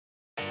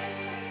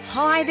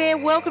Hi there,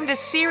 welcome to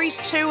Series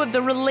 2 of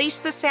the Release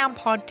the Sound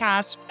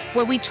podcast,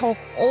 where we talk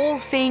all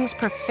things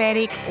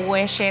prophetic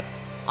worship.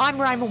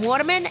 I'm Roma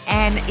Waterman,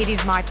 and it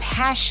is my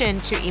passion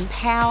to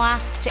empower,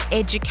 to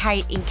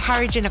educate,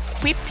 encourage and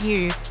equip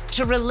you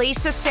to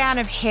release a sound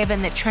of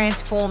heaven that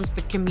transforms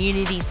the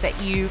communities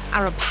that you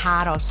are a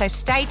part of. So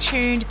stay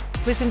tuned,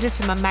 listen to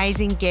some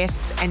amazing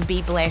guests and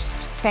be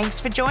blessed.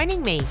 Thanks for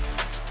joining me.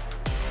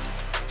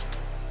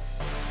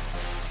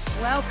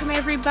 Welcome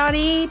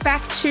everybody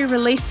back to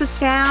Release the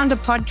Sound, a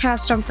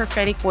podcast on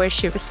prophetic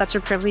worship. It's such a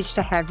privilege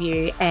to have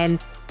you,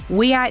 and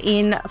we are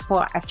in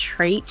for a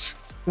treat.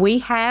 We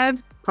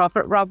have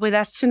Prophet Rob with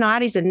us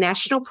tonight. He's a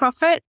national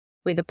prophet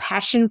with a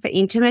passion for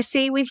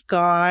intimacy with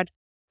God,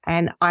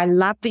 and I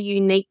love the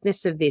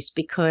uniqueness of this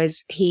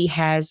because he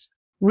has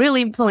real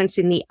influence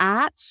in the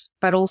arts,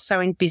 but also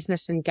in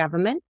business and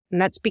government,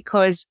 and that's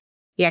because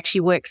he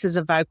actually works as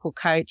a vocal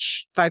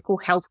coach, vocal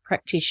health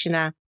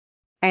practitioner,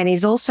 and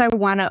is also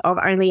one of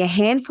only a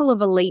handful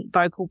of elite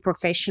vocal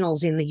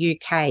professionals in the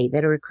UK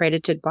that are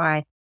accredited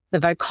by the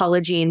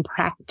Vocology in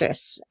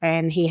Practice.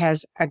 And he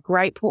has a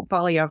great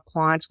portfolio of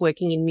clients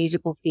working in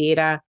musical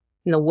theatre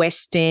in the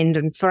West End.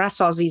 And for us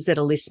Aussies that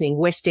are listening,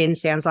 West End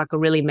sounds like a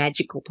really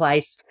magical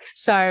place.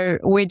 So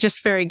we're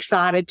just very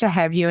excited to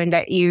have you and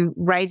that you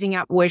raising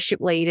up worship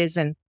leaders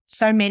and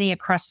so many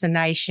across the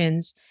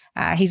nations.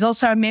 He's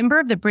also a member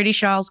of the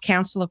British Isles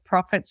Council of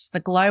Prophets,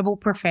 the Global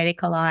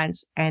Prophetic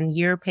Alliance and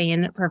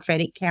European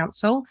Prophetic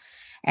Council.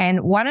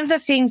 And one of the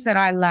things that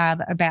I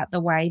love about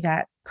the way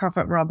that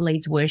Prophet Rob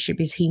leads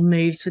worship is he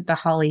moves with the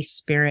Holy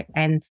Spirit.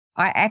 And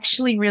I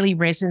actually really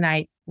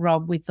resonate,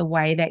 Rob, with the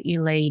way that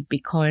you lead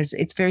because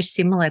it's very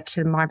similar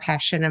to my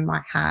passion and my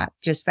heart.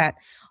 Just that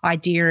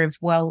idea of,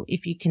 well,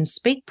 if you can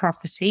speak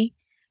prophecy,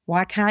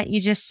 why can't you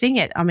just sing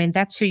it? I mean,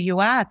 that's who you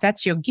are.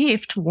 That's your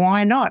gift.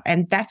 Why not?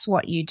 And that's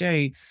what you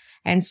do.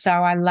 And so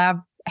I love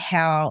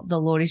how the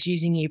Lord is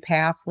using you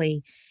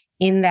powerfully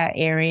in that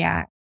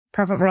area.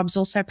 Prophet Rob's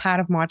also part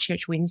of my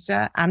church,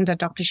 Windsor, under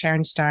Dr.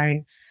 Sharon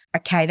Stone.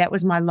 Okay, that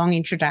was my long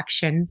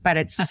introduction, but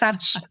it's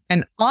such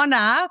an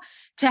honor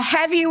to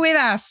have you with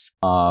us.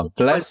 Oh,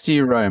 bless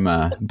you,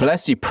 Roma.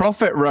 Bless you.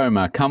 Prophet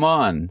Roma, come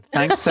on.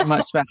 Thanks so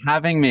much for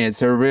having me.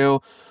 It's a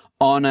real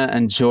honor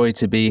and joy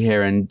to be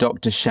here. And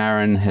Dr.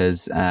 Sharon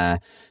has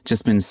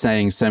just been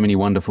saying so many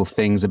wonderful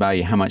things about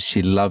you, how much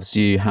she loves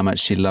you, how much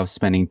she loves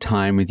spending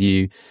time with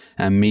you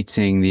and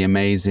meeting the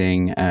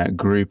amazing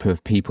group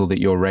of people that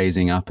you're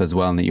raising up as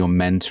well and that you're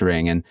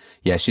mentoring. And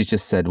yeah, she's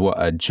just said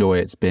what a joy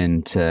it's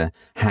been to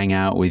hang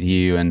out with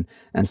you and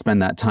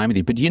spend that time with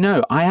you. But you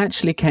know, I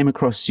actually came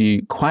across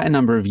you quite a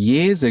number of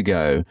years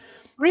ago.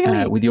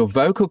 Really? With your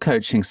vocal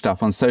coaching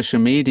stuff on social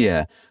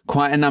media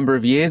quite a number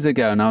of years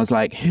ago. And I was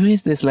like, who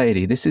is this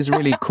lady? This is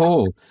really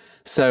cool.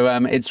 So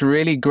it's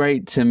really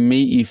great to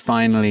meet you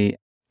finally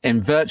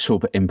in virtual,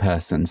 but in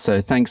person.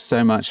 So thanks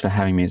so much for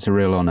having me. It's a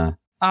real honor.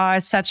 Oh,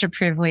 it's such a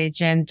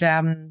privilege. And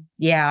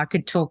I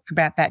could talk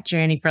about that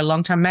journey for a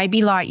long time.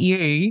 Maybe like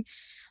you,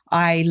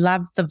 I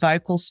love the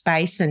vocal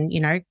space and, you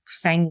know,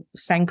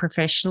 sang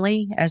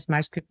professionally, as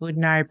most people would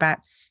know, but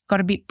got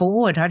a bit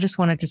bored. I just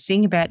wanted to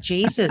sing about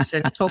Jesus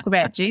and talk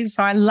about Jesus.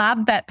 So I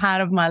love that part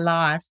of my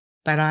life,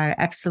 but I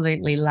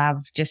absolutely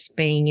love just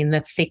being in the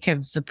thick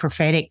of the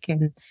prophetic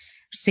and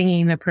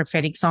singing the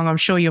prophetic song. I'm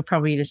sure you're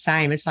probably the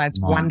same. It's like,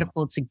 it's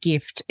wonderful. It's a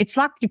gift. It's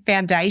like your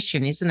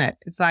foundation, isn't it?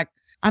 It's like,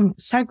 I'm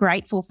so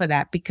grateful for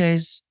that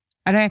because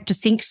I don't have to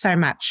think so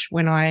much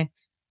when I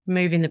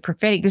move in the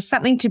prophetic. There's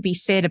something to be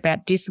said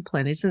about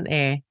discipline, isn't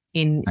there?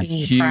 In a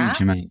your huge craft?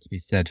 amount to be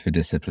said for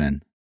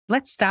discipline.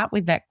 Let's start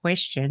with that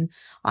question.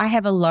 I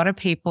have a lot of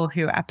people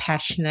who are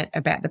passionate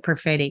about the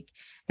prophetic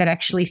that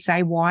actually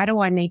say, why do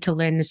I need to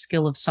learn the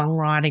skill of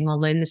songwriting or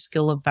learn the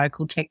skill of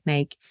vocal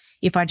technique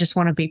if I just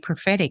want to be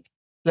prophetic?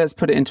 Let's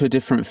put it into a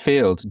different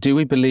field. Do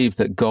we believe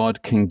that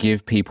God can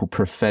give people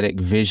prophetic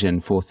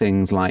vision for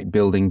things like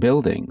building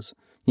buildings?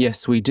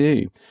 Yes, we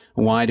do.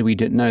 Why do we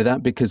know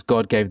that? Because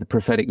God gave the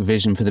prophetic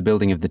vision for the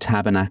building of the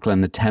tabernacle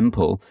and the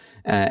temple,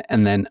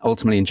 and then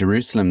ultimately in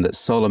Jerusalem that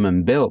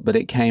Solomon built, but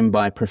it came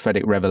by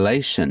prophetic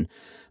revelation.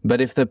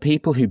 But if the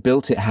people who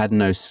built it had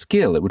no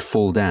skill, it would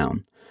fall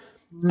down.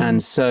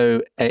 And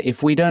so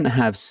if we don't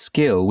have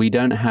skill, we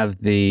don't have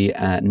the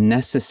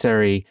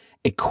necessary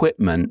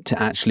equipment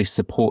to actually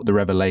support the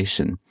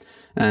revelation.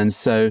 And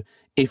so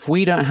if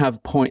we don't have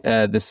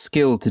the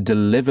skill to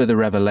deliver the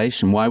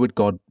revelation, why would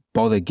God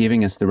bother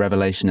giving us the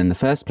revelation in the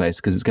first place?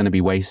 Because it's going to be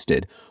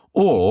wasted.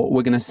 Or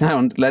we're going to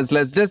sound, let's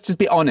just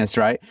be honest,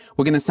 right?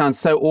 We're going to sound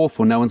so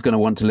awful, no one's going to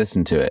want to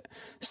listen to it.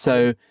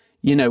 So,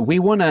 you know, we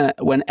want to,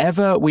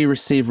 whenever we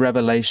receive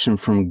revelation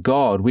from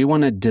God, we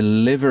want to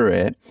deliver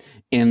it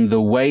in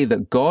the way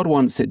that God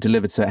wants it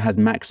delivered so it has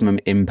maximum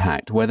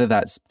impact, whether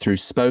that's through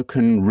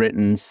spoken,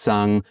 written,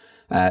 sung,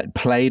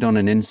 played on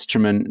an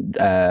instrument,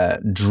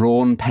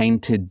 drawn,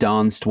 painted,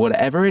 danced,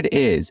 whatever it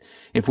is.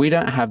 If we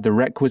don't have the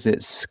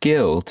requisite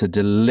skill to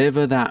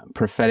deliver that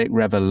prophetic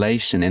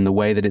revelation in the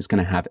way that it's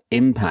going to have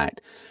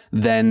impact,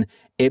 then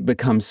it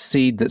becomes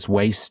seed that's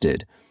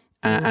wasted.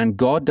 And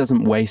God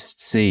doesn't waste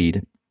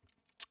seed.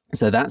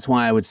 So that's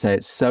why I would say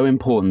it's so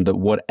important that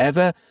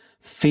whatever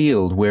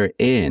field we're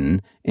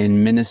in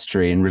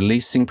ministry and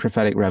releasing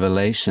prophetic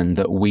revelation,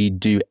 that we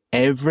do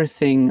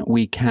everything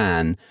we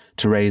can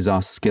to raise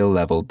our skill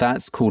level.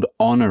 That's called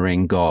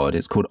honoring God.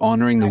 It's called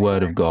honoring the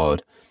word of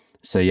God.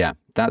 So yeah,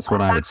 that's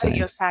what I would say.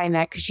 You're saying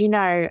that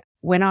because,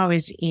 when I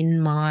was in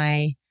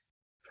my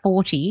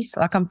 40s,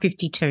 like I'm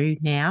 52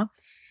 now.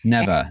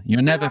 Never.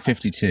 You're never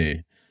 52.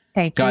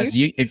 Thank Guys,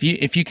 you.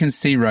 If you can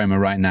see Roma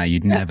right now,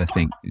 you'd never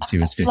think she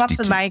was 52. Lots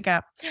of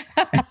makeup.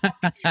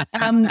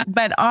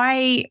 But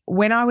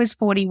when I was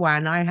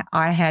 41,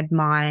 I had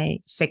my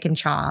second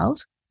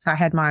child. So I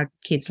had my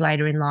kids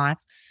later in life.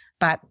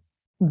 But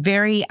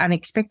very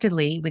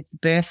unexpectedly, with the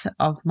birth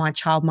of my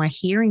child, my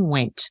hearing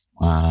went.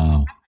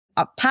 Wow.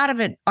 Part of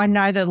it, I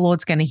know the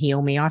Lord's going to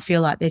heal me. I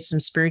feel like there's some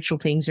spiritual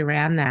things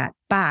around that.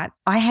 But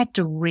I had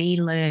to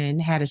relearn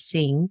how to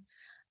sing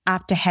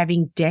after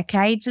having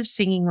decades of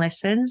singing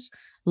lessons,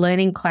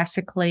 learning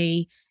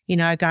classically,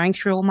 going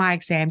through all my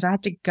exams. I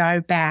had to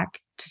go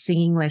back to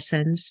singing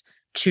lessons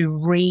to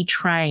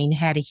retrain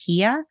how to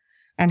hear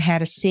and how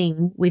to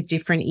sing with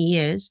different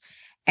ears.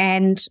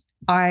 And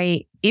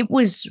it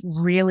was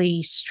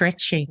really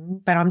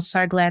stretching, but I'm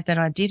so glad that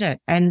I did it.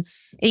 And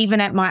even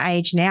at my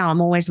age now,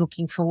 I'm always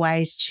looking for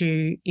ways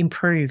to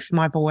improve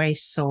my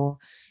voice or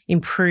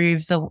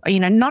improve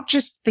not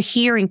just the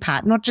hearing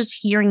part, not just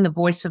hearing the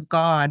voice of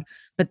God,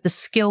 but the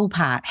skill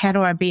part. How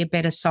do I be a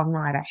better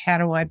songwriter? How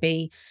do I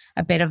be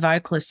a better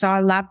vocalist? So I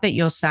love that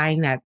you're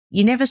saying that.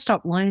 You never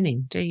stop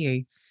learning, do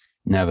you?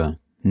 Never,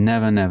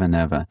 never, never,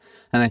 never.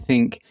 And I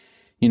think,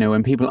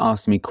 when people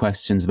ask me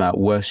questions about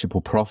worship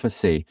or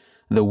prophecy,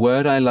 the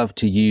word I love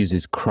to use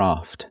is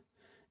craft.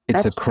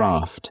 It's a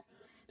craft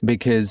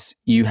because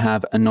you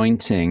have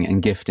anointing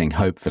and gifting,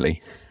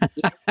 hopefully.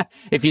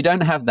 If you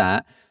don't have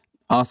that,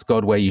 ask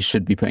God where you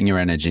should be putting your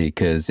energy,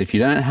 because if you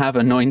don't have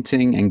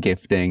anointing and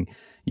gifting,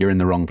 you're in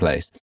the wrong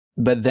place.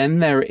 But then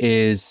there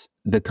is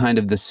the kind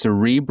of the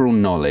cerebral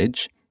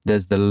knowledge.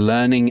 There's the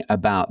learning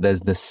about,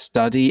 there's the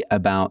study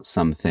about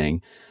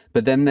something,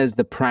 but then there's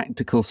the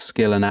practical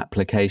skill and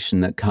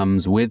application that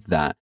comes with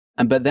that.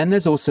 But then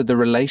there's also the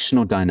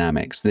relational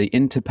dynamics, the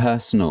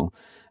interpersonal.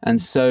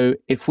 And so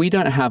if we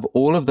don't have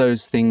all of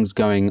those things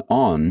going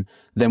on,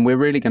 then we're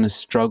really going to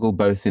struggle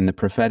both in the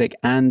prophetic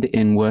and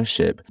in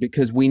worship,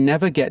 because we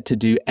never get to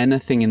do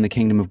anything in the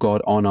kingdom of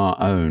God on our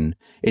own.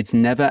 It's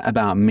never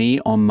about me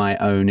on my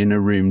own in a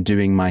room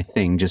doing my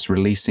thing, just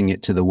releasing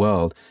it to the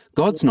world.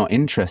 God's not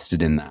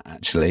interested in that,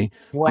 actually.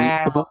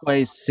 Wow. We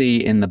always see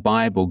in the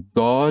Bible,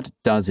 God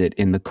does it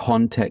in the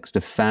context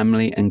of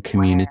family and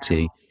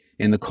community,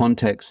 in the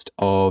context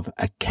of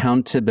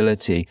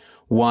accountability.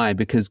 Why?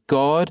 Because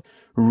God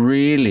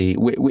really,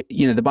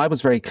 the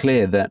Bible's very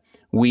clear that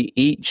we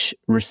each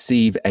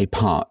receive a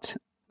part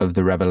of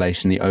the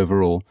revelation, the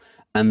overall.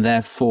 And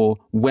therefore,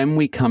 when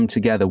we come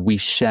together, we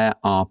share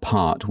our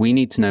part. We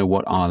need to know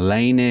what our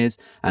lane is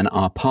and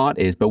our part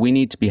is, but we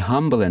need to be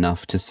humble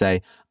enough to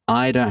say,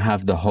 I don't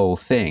have the whole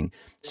thing.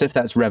 So if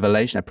that's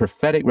revelation, a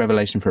prophetic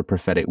revelation for a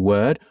prophetic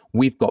word,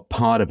 we've got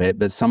part of it,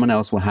 but someone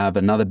else will have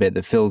another bit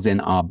that fills in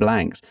our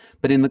blanks.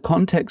 But in the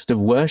context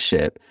of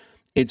worship,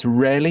 it's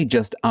rarely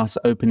just us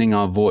opening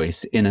our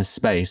voice in a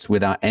space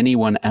without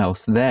anyone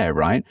else there,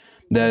 right?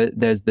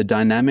 There's the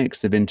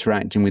dynamics of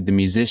interacting with the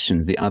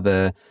musicians, the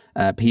other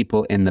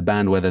people in the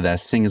band, whether they're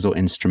singers or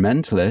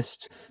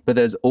instrumentalists, but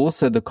there's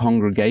also the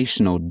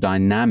congregational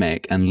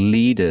dynamic and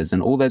leaders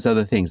and all those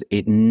other things.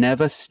 It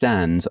never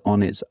stands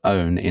on its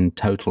own in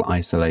total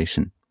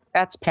isolation.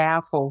 That's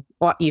powerful.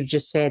 What you've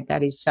just said,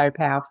 that is so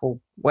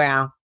powerful.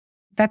 Wow.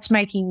 That's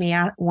making me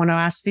want to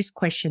ask this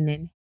question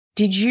then.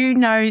 Did you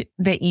know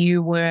that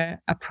you were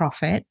a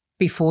prophet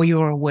before you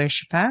were a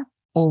worshiper,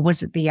 or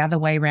was it the other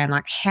way around?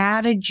 Like, how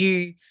did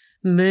you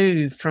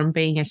move from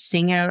being a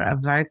singer, a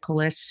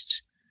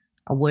vocalist,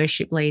 a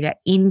worship leader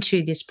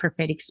into this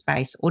prophetic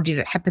space, or did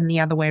it happen the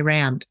other way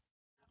around?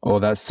 Oh,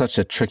 that's such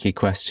a tricky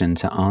question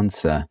to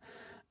answer.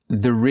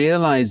 The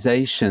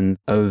realization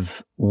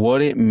of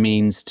what it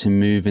means to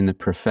move in the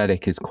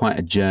prophetic is quite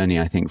a journey,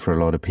 I think, for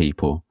a lot of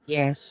people.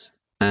 Yes.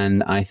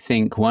 And I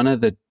think one of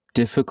the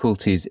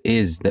difficulties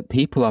is that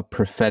people are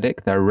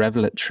prophetic, they're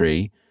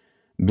revelatory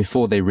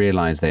before they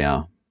realize they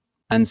are.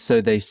 And so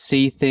they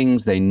see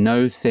things, they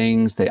know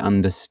things, they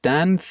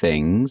understand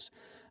things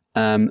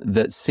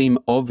that seem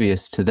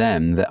obvious to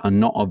them that are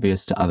not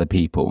obvious to other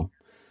people.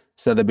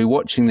 So they'll be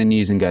watching the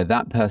news and go,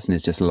 that person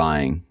is just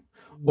lying.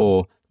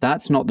 Or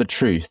that's not the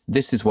truth.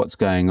 This is what's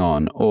going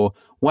on. Or,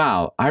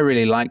 wow, I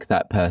really like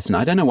that person.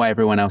 I don't know why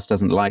everyone else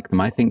doesn't like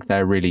them. I think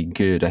they're really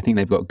good. I think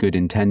they've got good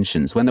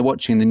intentions. When they're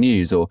watching the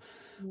news, or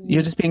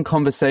you're just being in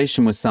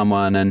conversation with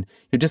someone and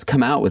you just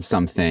come out with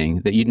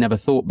something that you'd never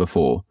thought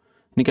before.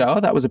 And you go, oh,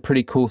 that was a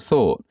pretty cool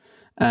thought.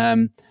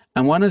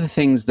 And one of the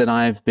things that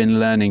I've been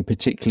learning,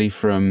 particularly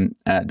from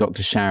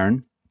Dr.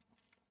 Sharon,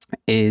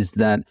 is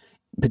that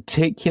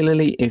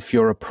particularly if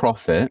you're a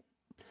prophet,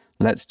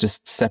 let's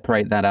just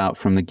separate that out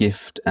from the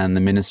gift and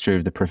the ministry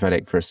of the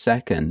prophetic for a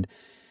second,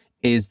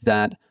 is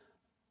that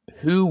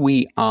who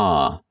we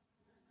are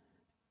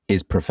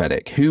is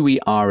prophetic. Who we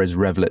are is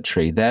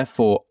revelatory.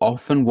 Therefore,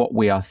 often what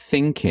we are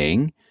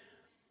thinking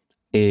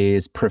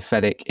is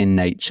prophetic in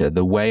nature,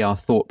 the way our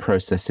thought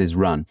processes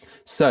run.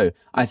 So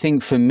I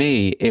think for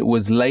me, it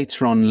was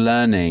later on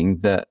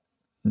learning that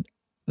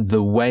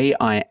the way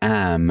I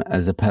am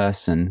as a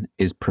person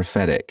is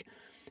prophetic.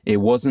 It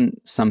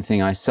wasn't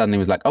something I suddenly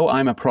was like, oh,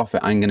 I'm a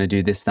prophet, I'm going to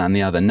do this, that, and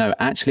the other. No,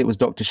 actually, it was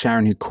Dr.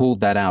 Sharon who called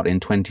that out in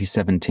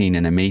 2017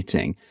 in a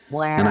meeting. And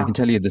I Wow. can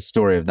tell you the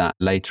story of that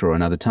later or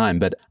another time.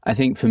 But I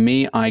think for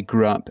me, I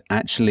grew up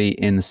actually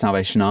in the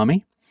Salvation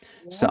Army.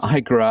 So I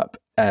grew up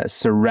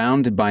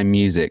surrounded by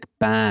music,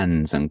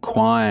 bands and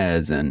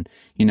choirs and,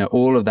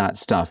 all of that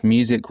stuff.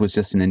 Music was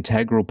just an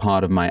integral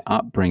part of my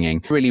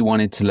upbringing. I really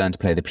wanted to learn to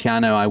play the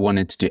piano. I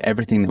wanted to do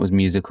everything that was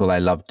musical. I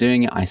loved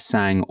doing it. I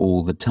sang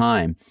all the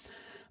time.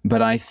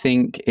 But I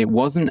think it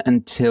wasn't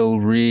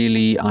until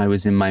really I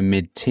was in my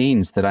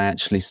mid-teens that I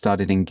actually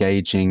started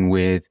engaging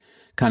with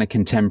kind of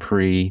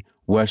contemporary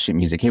worship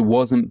music. It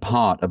wasn't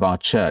part of our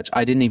church.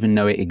 I didn't even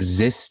know it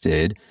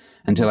existed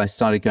until I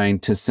started going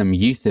to some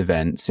youth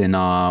events in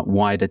our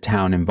wider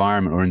town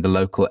environment or in the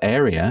local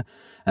area.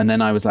 And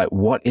then I was like,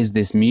 what is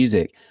this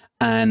music?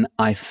 And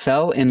I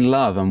fell in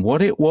love. And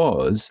what it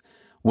was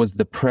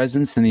the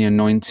presence and the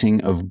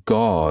anointing of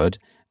God,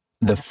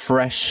 the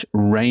fresh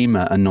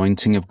rhema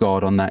anointing of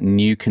God on that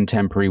new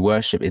contemporary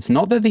worship. It's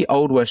not that the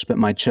old worship at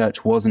my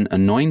church wasn't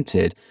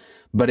anointed,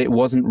 but it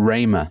wasn't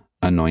rhema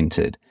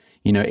anointed.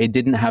 It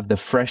didn't have the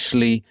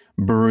freshly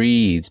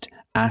breathed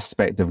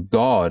aspect of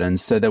God. And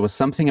so there was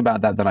something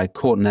about that I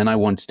caught, and then I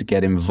wanted to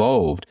get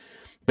involved.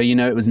 But,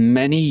 it was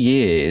many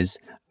years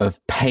of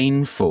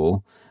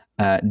painful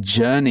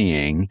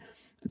journeying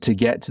to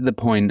get to the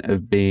point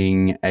of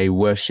being a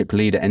worship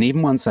leader. And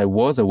even once I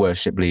was a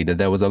worship leader,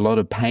 there was a lot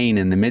of pain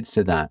in the midst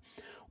of that.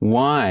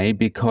 Why?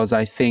 Because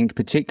I think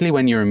particularly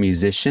when you're a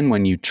musician,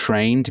 when you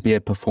train to be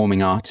a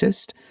performing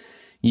artist,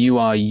 you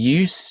are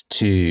used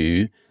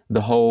to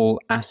the whole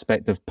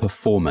aspect of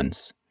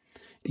performance,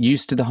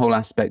 used to the whole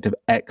aspect of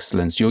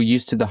excellence. You're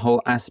used to the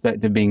whole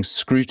aspect of being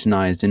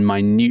scrutinized in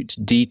minute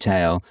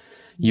detail.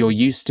 You're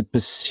used to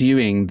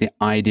pursuing the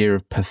idea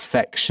of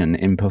perfection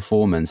in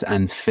performance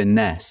and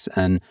finesse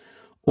and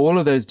all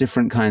of those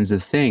different kinds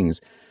of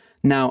things.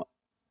 Now,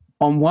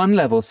 on one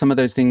level, some of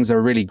those things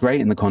are really great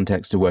in the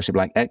context of worship,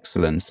 like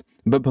excellence,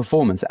 but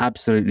performance,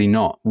 absolutely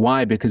not.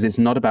 Why? Because it's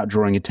not about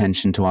drawing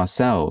attention to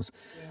ourselves.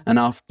 Yes. And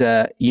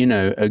after,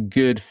 a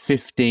good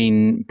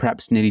 15,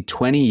 perhaps nearly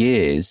 20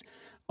 years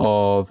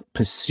of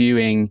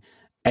pursuing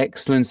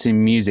excellence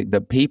in music,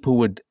 that people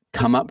would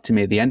come up to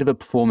me at the end of a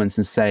performance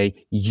and say,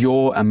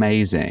 you're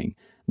amazing.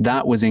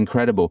 That was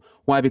incredible.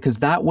 Why? Because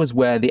that was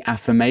where the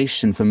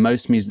affirmation for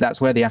most that's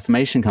where the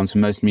affirmation comes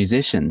from most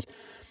musicians.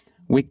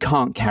 We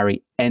can't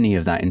carry any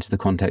of that into the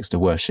context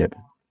of worship.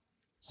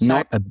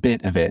 Not a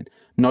bit of it.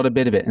 Not a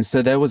bit of it. And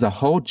so there was a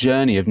whole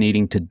journey of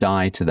needing to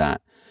die to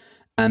that.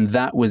 And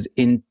that was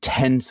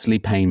intensely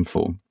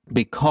painful,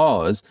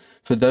 because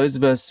for those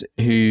of us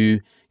who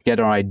get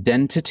our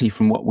identity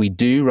from what we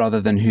do rather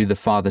than who the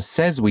Father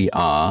says we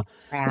are,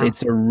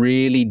 It's a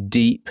really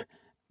deep,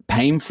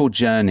 painful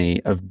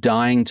journey of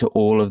dying to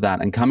all of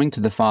that and coming to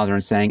the Father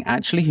and saying,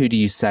 actually, who do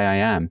you say I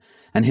am?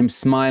 And him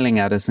smiling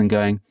at us and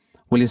going,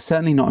 well, you're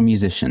certainly not a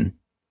musician.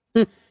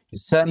 You're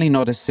certainly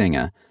not a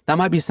singer. That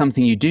might be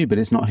something you do, but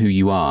it's not who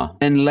you are.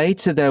 And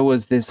later there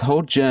was this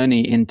whole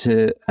journey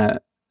into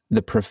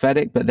the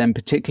prophetic, but then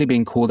particularly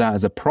being called out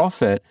as a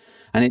prophet.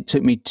 And it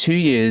took me 2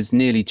 years,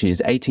 nearly 2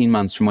 years, 18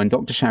 months from when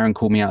Dr. Sharon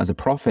called me out as a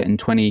prophet in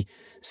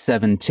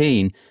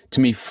 2017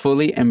 to me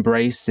fully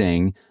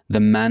embracing the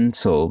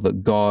mantle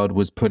that God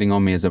was putting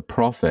on me as a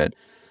prophet,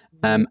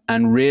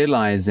 and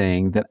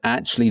realizing that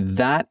actually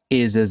that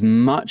is as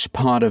much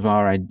part of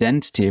our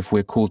identity if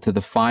we're called to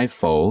the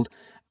fivefold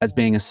as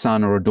being a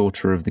son or a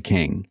daughter of the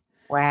King.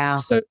 Wow.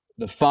 So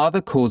the Father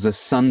calls us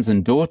sons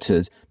and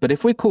daughters, but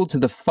if we're called to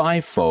the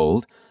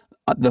fivefold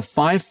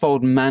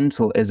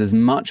mantle is as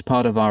much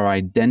part of our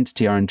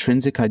identity, our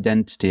intrinsic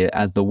identity,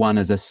 as the one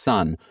as a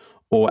son,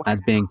 or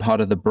as being part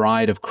of the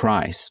bride of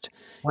Christ,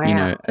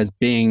 as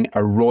being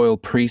a royal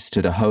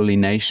priesthood, a holy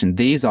nation.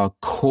 These are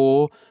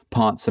core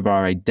parts of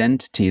our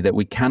identity that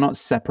we cannot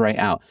separate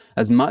out.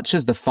 As much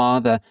as the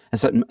Father,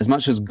 as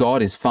much as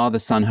God is Father,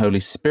 Son,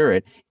 Holy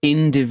Spirit,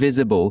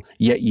 indivisible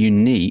yet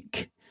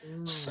unique,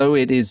 so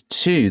it is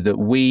too that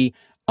we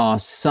are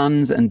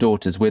sons and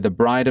daughters. We're the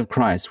bride of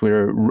Christ.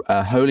 We're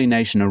a holy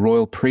nation, a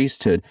royal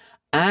priesthood.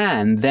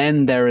 And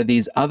then there are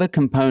these other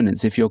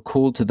components if you're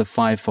called to the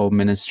fivefold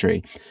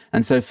ministry.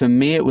 And so for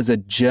me, it was a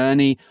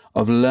journey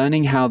of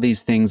learning how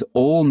these things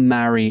all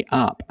marry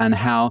up and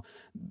how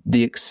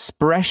the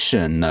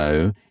expression,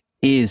 though,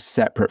 is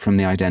separate from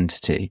the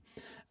identity.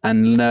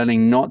 And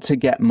learning not to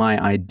get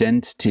my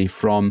identity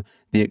from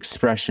the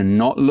expression,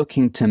 not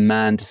looking to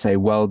man to say,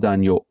 well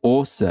done, you're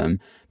awesome,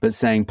 but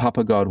saying,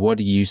 Papa God, what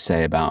do you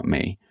say about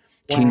me?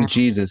 Wow. King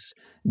Jesus,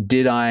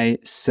 did I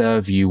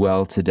serve you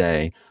well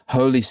today?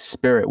 Holy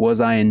Spirit,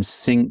 was I in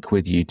sync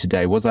with you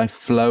today? Was I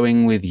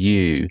flowing with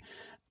you?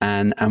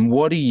 And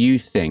what do you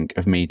think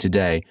of me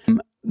today?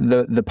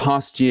 the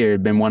past year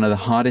had been one of the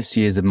hardest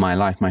years of my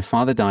life. My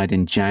father died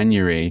in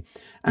January,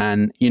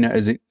 and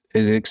as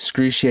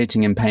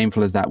excruciating and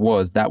painful as that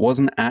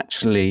wasn't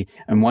actually,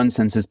 in one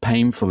sense, as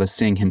painful as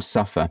seeing him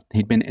suffer.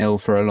 He'd been ill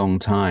for a long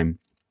time.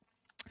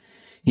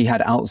 He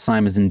had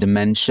Alzheimer's and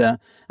dementia,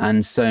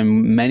 and so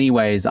in many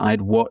ways,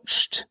 I'd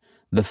watched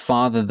the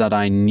father that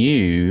I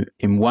knew.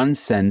 In one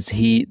sense,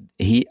 they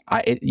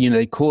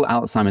call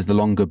Alzheimer's the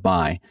long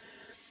goodbye.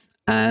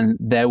 And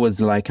there was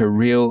like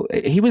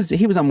he was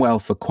unwell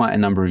for quite a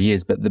number of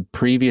years, but the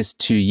previous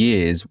 2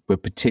 years were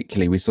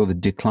particularly, we saw the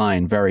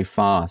decline very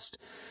fast.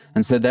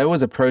 And so there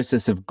was a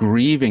process of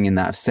grieving in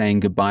that, of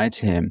saying goodbye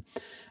to him.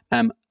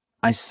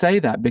 I say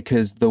that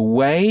because the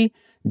way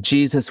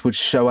Jesus would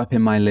show up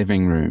in my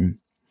living room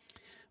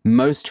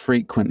most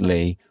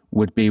frequently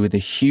would be with a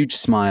huge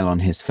smile on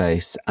his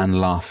face and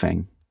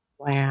laughing.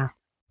 Wow.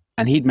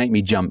 And he'd make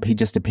me jump. He'd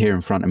just appear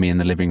in front of me in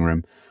the living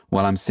room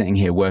while I'm sitting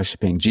here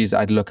worshiping. Jesus,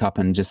 I'd look up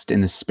and just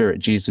in the spirit,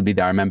 Jesus would be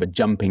there. I remember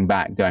jumping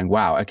back going,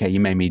 wow, okay, you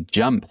made me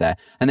jump there.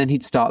 And then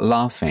he'd start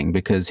laughing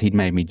because he'd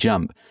made me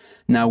jump.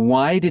 Now,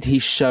 why did he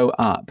show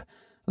up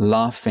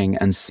laughing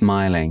and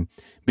smiling?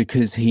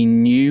 Because he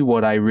knew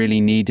what I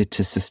really needed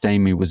to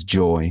sustain me was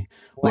joy.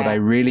 Wow. What I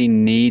really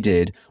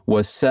needed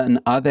was certain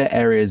other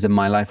areas of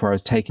my life where I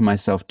was taking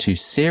myself too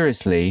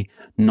seriously,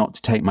 not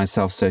to take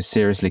myself so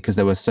seriously, because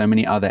there were so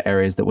many other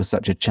areas that were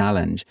such a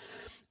challenge.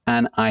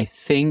 And I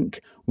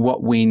think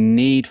what we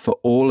need for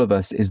all of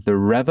us is the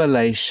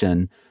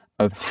revelation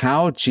of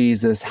how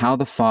Jesus, how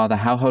the Father,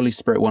 how Holy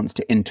Spirit wants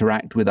to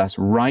interact with us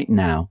right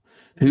now,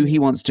 who he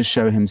wants to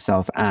show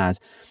himself as.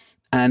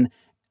 And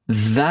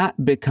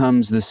that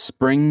becomes the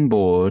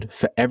springboard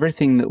for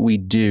everything that we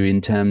do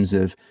in terms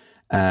of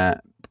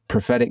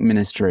prophetic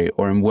ministry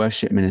or in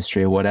worship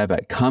ministry or whatever.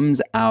 It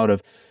comes out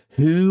of,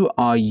 who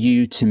are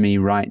you to me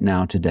right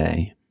now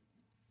today?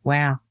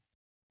 Wow.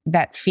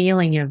 That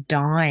feeling of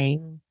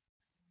dying,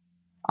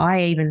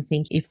 I even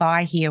think if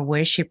I hear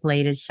worship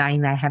leaders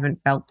saying they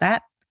haven't felt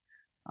that,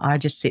 I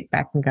just sit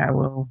back and go,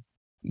 well,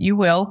 you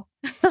will.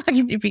 Like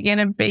if you're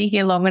going to be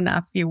here long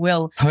enough, you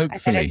will.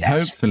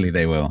 Hopefully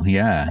they will.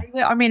 Yeah.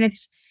 I mean,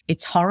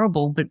 it's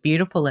horrible but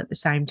beautiful at the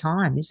same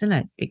time, isn't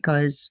it?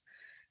 Because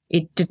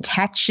it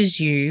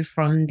detaches you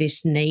from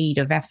this need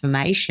of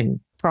affirmation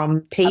from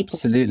people.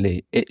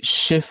 Absolutely. It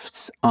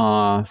shifts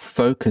our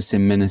focus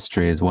in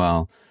ministry as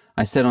well.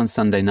 I said on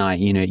Sunday night,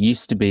 it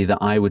used to be that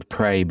I would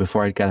pray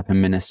before I'd get up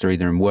and minister,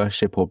 either in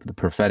worship or the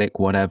prophetic,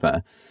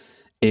 whatever.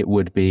 It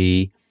would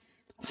be,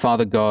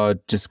 Father God,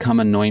 just come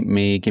anoint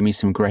me, give me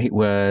some great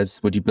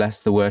words. Would you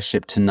bless the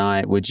worship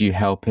tonight? Would you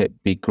help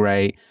it be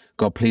great?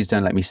 God, please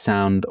don't let me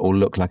sound or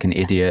look like an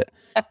idiot.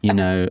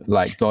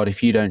 Like, God,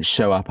 if you don't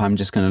show up, I'm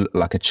just going to look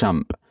like a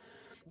chump.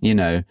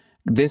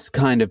 This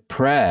kind of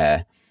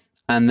prayer.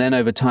 And then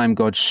over time,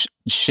 God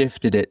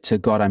shifted it to,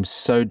 God, I'm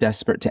so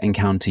desperate to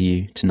encounter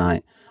you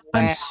tonight.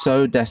 I'm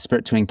so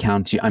desperate to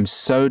encounter you. I'm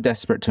so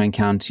desperate to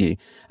encounter you.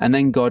 And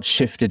then God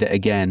shifted it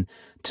again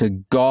to,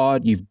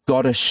 God, you've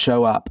got to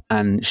show up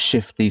and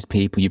shift these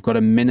people. You've got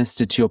to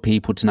minister to your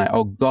people tonight.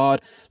 Oh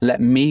God,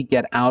 let me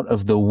get out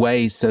of the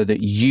way so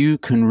that you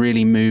can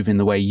really move in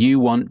the way you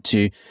want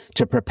to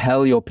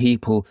propel your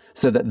people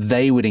so that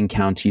they would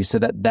encounter you, so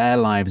that their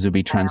lives would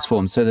be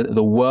transformed, so that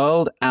the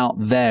world out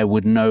there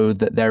would know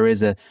that there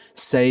is a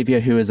Savior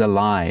who is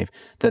alive,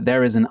 that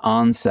there is an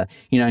answer.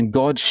 And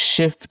God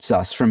shifts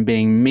us from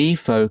being me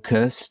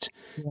focused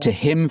to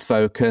him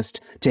focused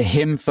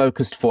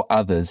for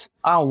others.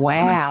 Oh, wow.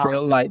 And I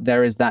feel like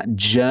there is that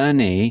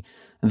journey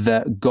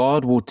that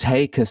God will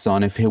take us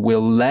on if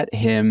we'll let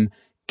him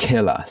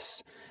kill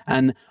us.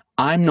 And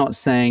I'm not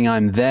saying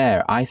I'm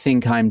there. I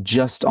think I'm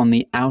just on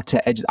the outer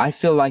edges. I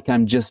feel like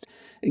I'm just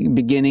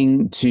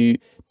beginning to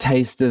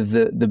taste of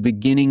the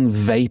beginning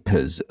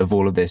vapors of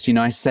all of this.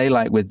 I say,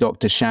 like with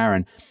Dr.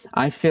 Sharon,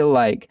 I feel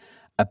like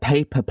a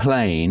paper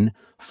plane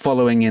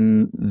following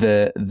in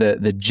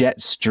the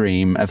jet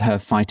stream of her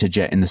fighter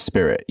jet in the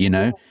spirit.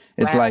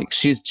 It's like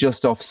she's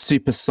just off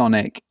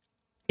supersonic,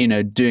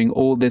 doing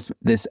all this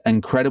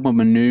incredible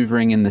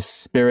maneuvering in the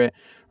spirit,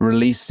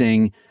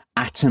 releasing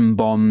atom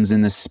bombs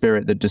in the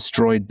spirit that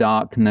destroy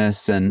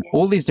darkness and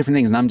all these different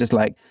things. And I'm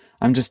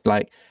just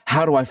like,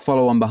 how do I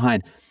follow on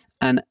behind?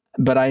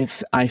 But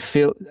I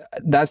feel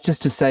that's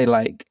just to say,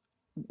 like,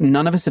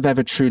 none of us have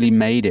ever truly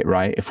made it,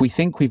 right? If we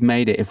think we've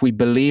made it, if we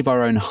believe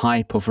our own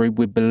hype, or if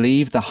we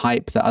believe the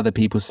hype that other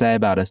people say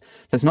about us,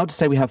 that's not to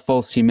say we have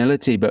false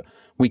humility, but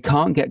we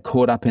can't get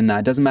caught up in that.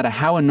 It doesn't matter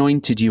how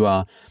anointed you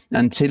are,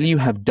 until you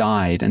have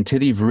died,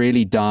 until you've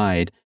really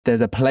died,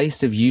 there's a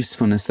place of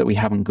usefulness that we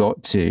haven't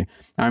got to.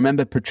 I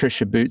remember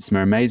Patricia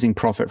Bootsma, amazing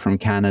prophet from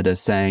Canada,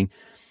 saying,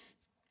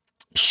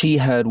 she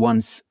heard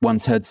once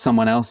heard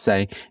someone else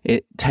say,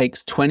 it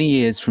takes 20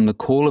 years from the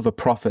call of a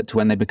prophet to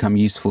when they become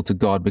useful to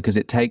God, because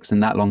it takes them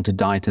that long to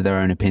die to their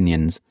own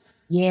opinions.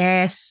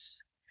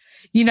 Yes.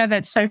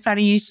 That's so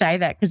funny you say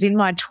that, because in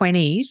my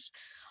 20s,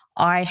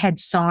 I had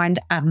signed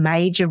a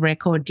major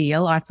record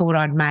deal. I thought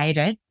I'd made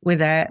it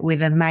with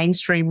a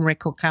mainstream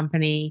record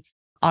company.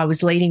 I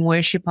was leading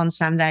worship on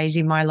Sundays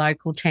in my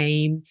local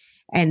team,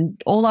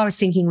 and all I was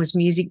thinking was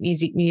music,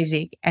 music,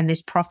 music. And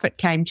this prophet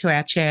came to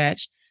our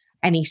church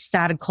and he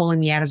started calling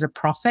me out as a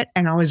prophet.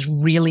 And I was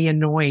really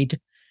annoyed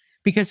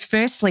because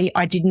firstly,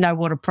 I didn't know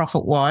what a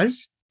prophet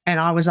was. And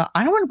I was like,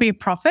 I don't want to be a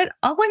prophet.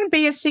 I want to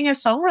be a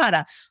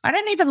singer-songwriter. I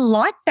don't even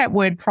like that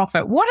word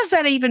prophet. What does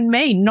that even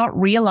mean? Not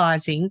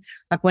realizing,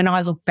 like when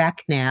I look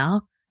back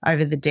now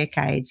over the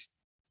decades,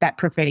 that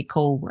prophetic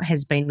call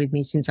has been with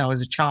me since I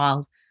was a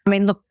child. I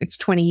mean, look, it's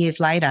 20 years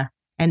later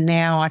and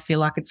now I feel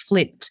like it's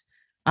flipped.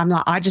 I'm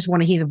like, I just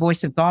want to hear the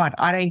voice of God.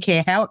 I don't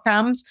care how it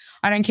comes.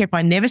 I don't care if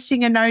I never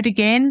sing a note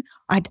again.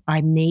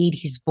 I need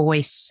his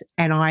voice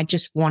and I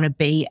just want to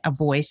be a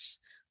voice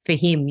for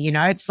him. You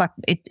know, it's like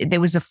there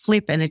was a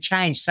flip and a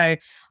change. So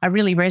I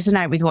really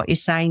resonate with what you're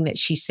saying that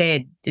she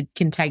said it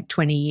can take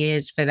 20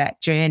 years for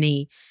that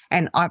journey.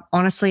 And I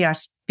honestly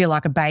feel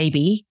like a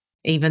baby,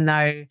 even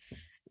though,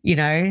 you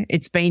know,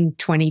 it's been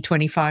 20,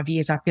 25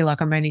 years. I feel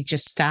like I'm only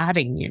just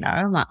starting, you know,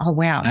 I'm like, oh,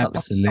 wow. I've got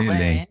lots to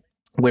learn.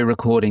 We're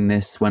recording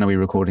this. When are we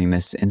recording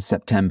this? In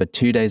September,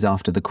 2 days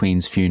after the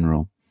Queen's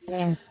funeral.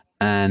 Yes.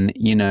 And,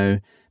 you know,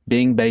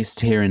 being based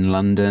here in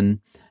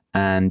London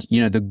and, you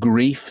know, the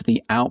grief,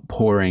 the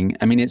outpouring,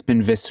 I mean, it's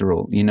been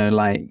visceral, you know,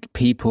 like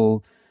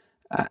people,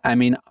 I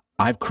mean,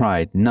 I've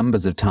cried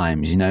numbers of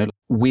times, you know.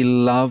 We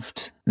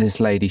loved this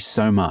lady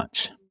so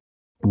much.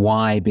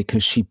 Why?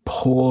 Because she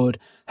poured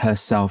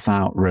herself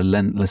out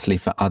relentlessly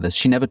for others.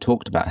 She never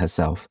talked about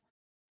herself.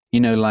 You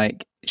know,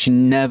 like she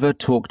never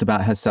talked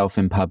about herself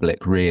in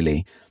public,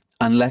 really,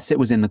 unless it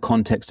was in the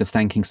context of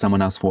thanking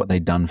someone else for what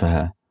they'd done for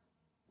her.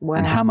 Wow.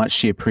 And how much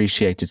she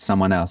appreciated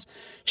someone else.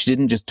 She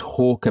didn't just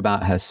talk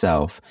about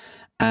herself.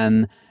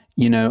 And,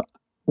 you know,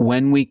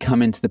 when we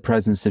come into the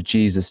presence of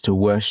Jesus to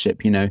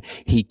worship, you know,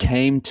 he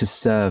came to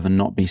serve and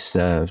not be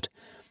served.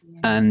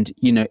 And,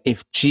 you know,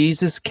 if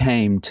Jesus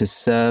came to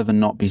serve and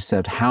not be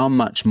served, how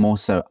much more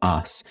so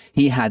us?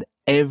 He had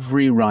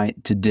every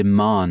right to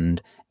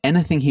demand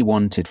anything he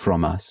wanted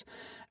from us.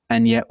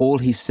 And yet all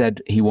he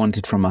said he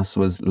wanted from us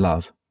was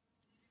love.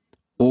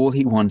 All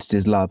he wanted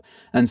is love.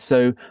 And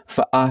so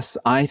for us,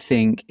 I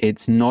think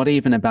it's not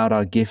even about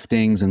our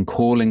giftings and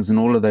callings and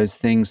all of those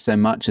things so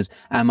much as,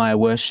 am I a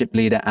worship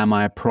leader? Am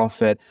I a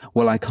prophet?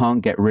 Well, I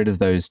can't get rid of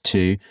those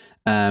two.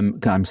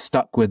 I'm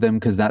stuck with them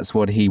because that's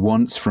what he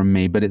wants from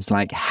me. But it's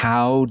like,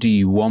 how do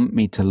you want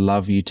me to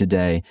love you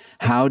today?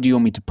 How do you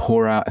want me to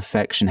pour out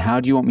affection? How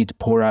do you want me to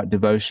pour out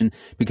devotion?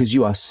 Because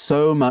you are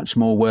so much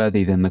more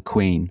worthy than the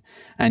Queen.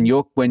 And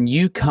when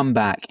you come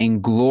back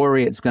in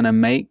glory, it's going to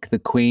make the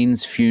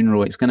Queen's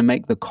funeral, it's going to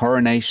make the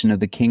coronation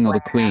of the King or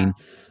the Queen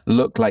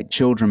look like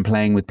children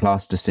playing with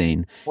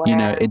plasticine. Wow. You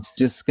know, it's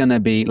just going to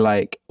be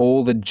like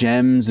all the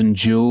gems and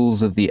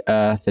jewels of the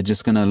earth are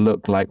just going to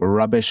look like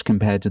rubbish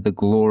compared to the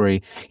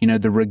glory. You know,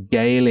 the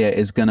regalia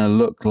is going to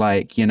look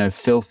like, you know,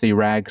 filthy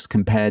rags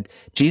compared.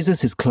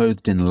 Jesus is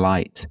clothed in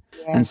light.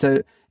 Yes. And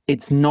so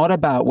it's not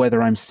about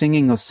whether I'm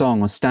singing a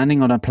song or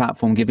standing on a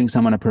platform giving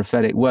someone a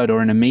prophetic word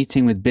or in a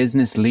meeting with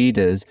business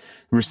leaders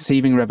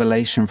receiving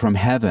revelation from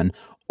heaven,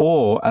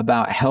 or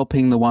about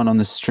helping the one on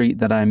the street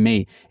that I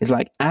meet. It's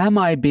like, am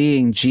I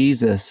being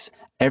Jesus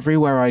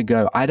everywhere I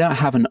go? I don't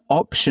have an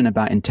option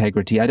about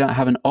integrity. I don't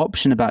have an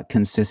option about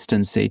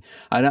consistency.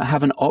 I don't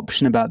have an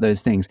option about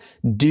those things.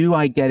 Do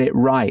I get it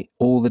right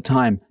all the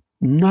time?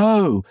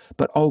 No,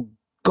 but oh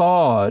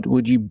God,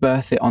 would you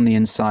birth it on the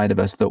inside of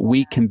us that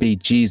we can be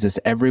Jesus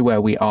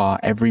everywhere we are,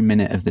 every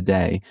minute of the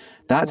day.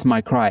 That's my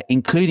cry,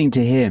 including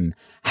to him.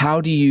 How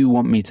do you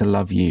want me to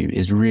love you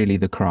is really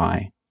the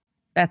cry.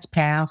 That's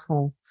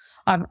powerful.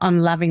 I'm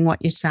loving what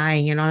you're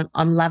saying, and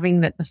I'm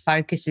loving that the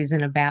focus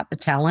isn't about the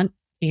talent,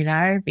 you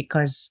know,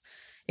 because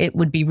it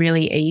would be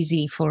really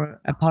easy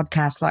for a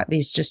podcast like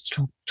this just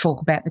to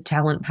talk about the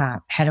talent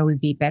part. How do we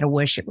be better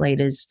worship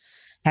leaders?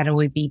 How do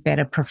we be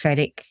better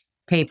prophetic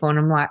people? And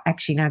I'm like,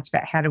 actually, no, it's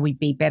about how do we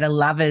be better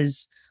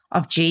lovers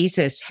of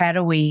Jesus? How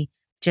do we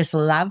just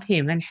love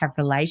him and have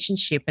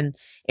relationship, and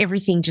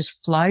everything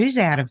just flows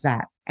out of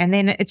that? And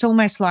then it's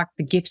almost like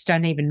the gifts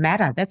don't even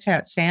matter. That's how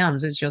it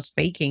sounds as you're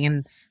speaking.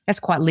 And that's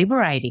quite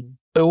liberating.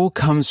 It all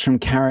comes from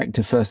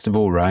character, first of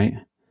all, right?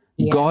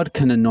 Yeah. God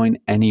can anoint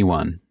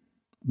anyone.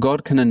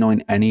 God can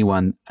anoint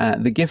anyone.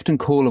 The gift and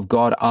call of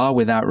God are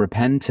without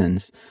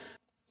repentance.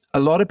 A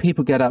lot of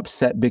people get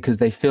upset because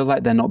they feel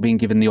like they're not being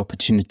given the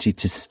opportunity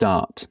to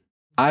start.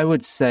 I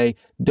would say,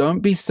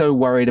 don't be so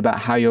worried about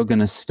how you're going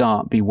to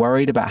start. Be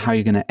worried about how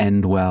you're going to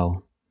end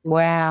well.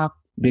 Wow.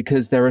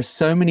 Because there are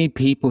so many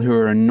people who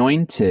are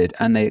anointed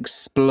and they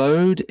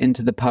explode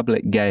into the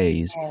public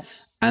gaze.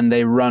 Yes. And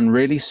they run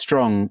really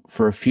strong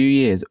for a few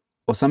years,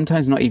 or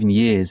sometimes not even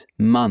years,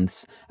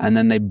 months, and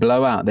then they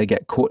blow out. They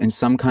get caught in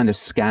some kind of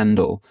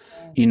scandal.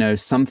 You know,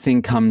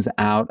 something comes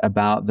out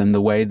about them,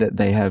 the way that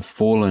they have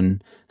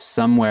fallen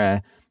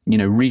somewhere, you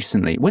know,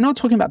 recently. We're not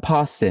talking about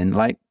past sin.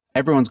 Like,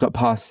 everyone's got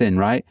past sin,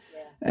 right?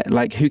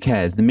 Like, who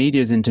cares? The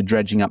media is into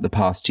dredging up the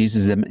past.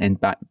 Jesus is in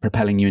back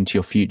propelling you into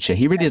your future.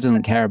 He really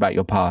doesn't care about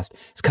your past.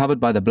 It's covered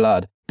by the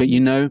blood. But you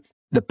know,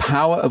 the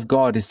power of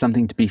God is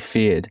something to be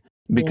feared.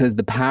 because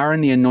the power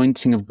and the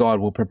anointing of God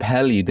will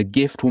propel you. The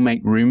gift will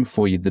make room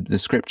for you, the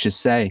scriptures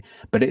say,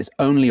 but it's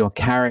only your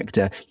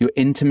character, your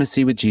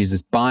intimacy with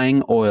Jesus,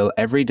 buying oil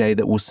every day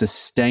that will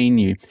sustain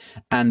you,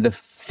 and the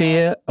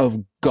fear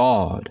of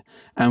God.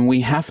 And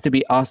we have to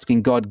be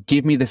asking God,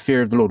 give me the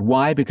fear of the Lord.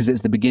 Why? Because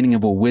it's the beginning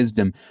of all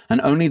wisdom.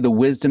 And only the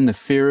wisdom, the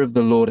fear of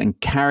the Lord and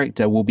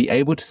character will be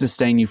able to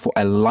sustain you for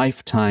a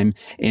lifetime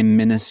in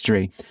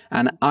ministry.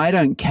 And I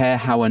don't care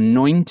how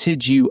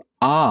anointed you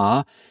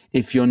are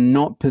if you're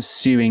not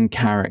pursuing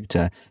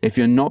character, if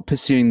you're not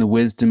pursuing the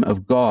wisdom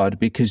of God,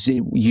 because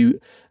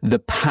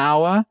the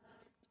power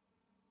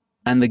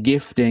and the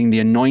gifting, the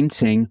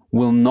anointing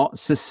will not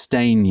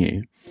sustain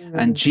you.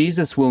 And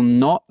Jesus will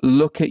not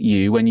look at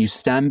you when you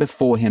stand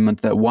before him at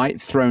the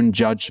white throne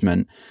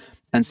judgment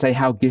and say,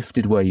 how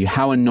gifted were you?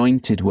 How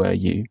anointed were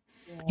you?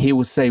 He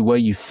will say, were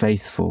you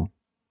faithful?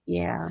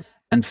 Yeah.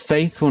 And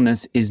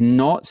faithfulness is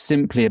not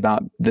simply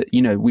about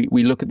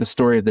we look at the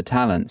story of the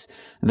talents,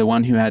 the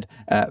one who had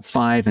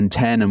 5 and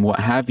 10 and what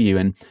have you,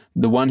 and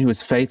the one who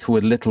was faithful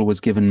with little was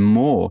given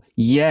more.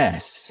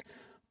 Yes,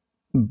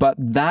 but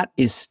that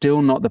is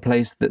still not the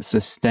place that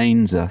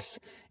sustains us.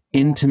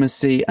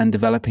 Intimacy and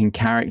developing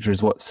character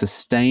is what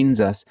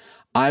sustains us.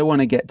 I want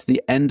to get to the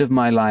end of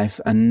my life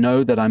and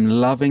know that I'm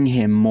loving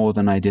him more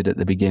than I did at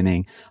the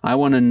beginning. I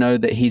want to know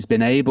that he's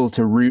been able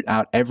to root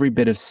out every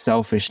bit of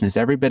selfishness,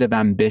 every bit of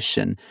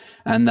ambition,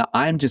 and that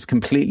I'm just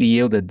completely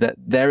yielded, that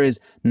there is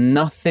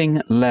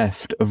nothing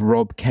left of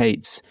Rob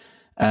Cates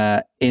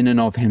in and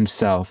of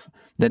himself,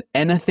 that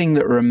anything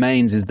that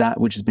remains is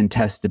that which has been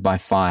tested by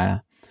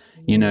fire.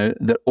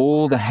 That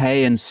all the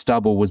hay and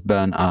stubble was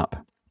burnt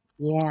up.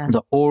 Yeah.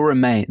 That all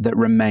that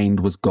remained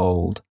was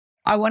gold.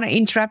 I want to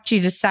interrupt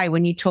you to say,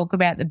 when you talk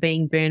about the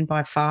being burned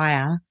by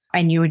fire,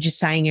 and you were just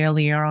saying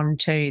earlier on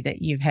too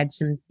that you've had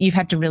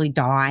to really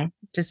die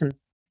to some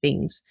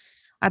things.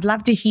 I'd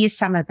love to hear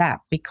some of that,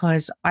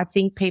 because I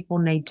think people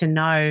need to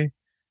know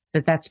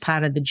that that's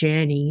part of the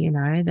journey,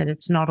 that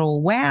it's not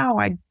all, wow,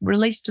 I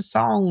released a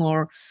song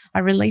or I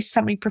released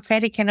something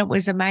prophetic and it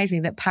was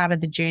amazing. That part of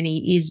the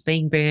journey is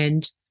being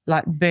burned,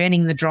 like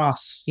burning the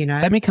dross,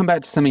 Let me come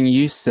back to something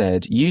you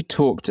said. You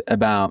talked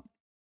about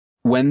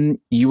when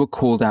you were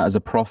called out as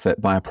a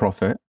prophet by a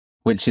prophet,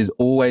 which is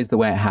always the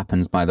way it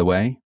happens, by the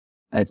way.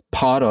 It's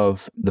part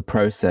of the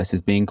process,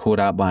 is being called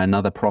out by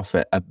another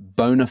prophet, a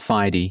bona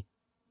fide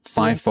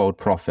fivefold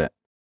prophet.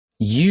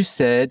 You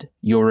said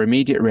your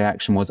immediate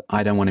reaction was,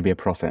 I don't want to be a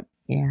prophet.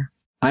 Yeah.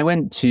 I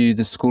went to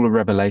the School of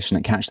Revelation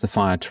at Catch the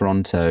Fire,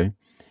 Toronto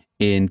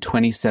in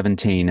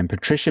 2017, and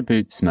Patricia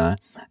Bootsma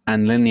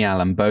and Lindley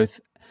Allen, both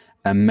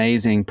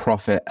amazing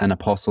prophet and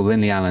apostle.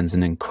 Lindley Allen's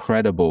an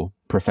incredible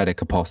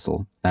prophetic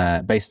apostle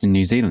based in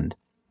New Zealand.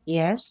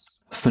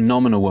 Yes.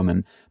 Phenomenal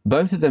woman.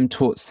 Both of them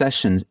taught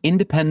sessions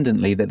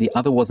independently that the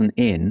other wasn't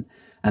in,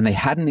 and they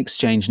hadn't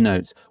exchanged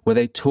notes, where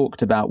they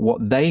talked about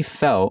what they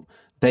felt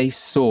they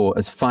saw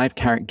as 5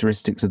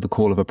 characteristics of the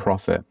call of a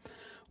prophet.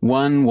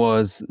 One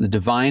was the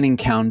divine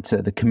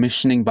encounter, the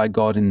commissioning by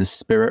God in the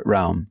spirit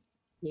realm.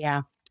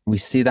 Yeah. We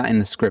see that in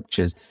the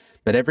scriptures.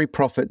 But every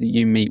prophet that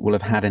you meet will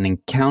have had an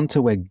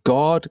encounter where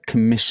God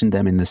commissioned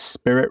them in the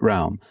spirit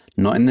realm,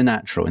 not in the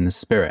natural, in the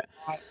spirit.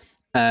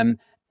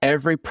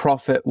 Every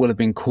prophet will have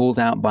been called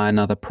out by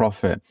another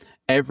prophet.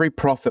 Every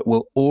prophet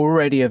will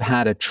already have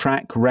had a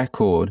track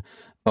record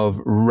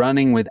of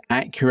running with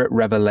accurate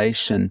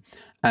revelation.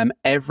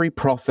 Every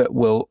prophet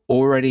will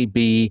already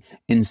be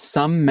in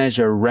some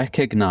measure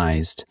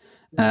recognized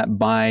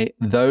by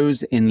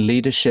those in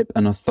leadership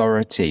and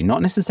authority, not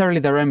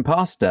necessarily their own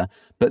pastor,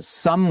 but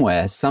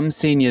somewhere, some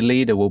senior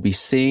leader will be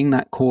seeing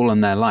that call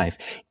on their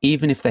life,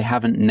 even if they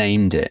haven't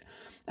named it.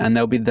 And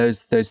there'll be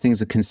those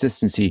things of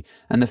consistency.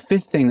 And the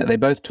 5th thing that they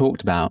both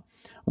talked about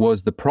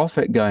was the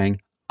prophet going,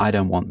 I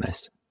don't want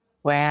this.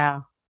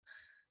 Wow.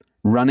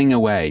 Running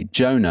away.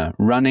 Jonah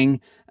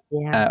running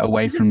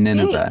away from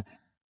Nineveh.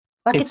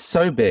 It's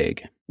so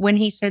big. When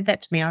he said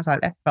that to me, I was like,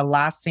 that's the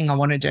last thing I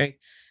want to do.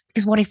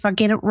 Because what if I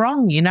get it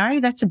wrong?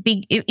 That's a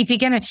big, if you're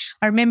going to,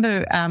 I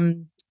remember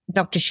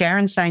Dr.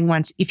 Sharon saying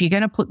once, if you're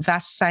going to put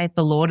thus saith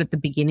the Lord at the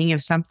beginning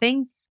of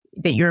something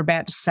that you're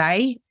about to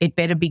say, it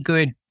better be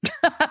good.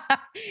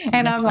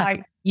 And I'm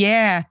like,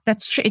 yeah,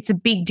 that's true. It's a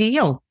big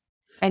deal.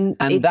 And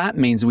that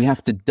means we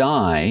have to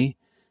die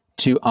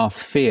to our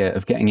fear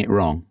of getting it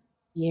wrong.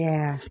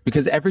 Yeah.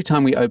 Because every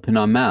time we open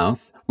our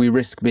mouth, we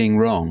risk being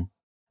wrong.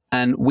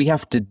 And we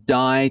have to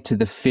die to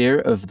the fear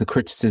of the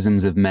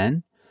criticisms of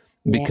men.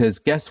 Because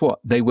guess what?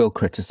 They will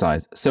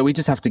criticize. So we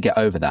just have to get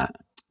over that.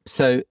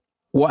 So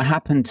what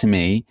happened to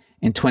me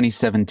in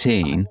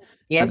 2017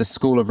 at the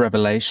School of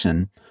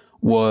Revelation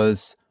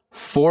was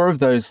 4 of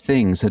those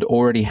things had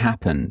already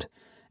happened.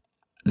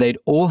 They'd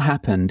all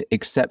happened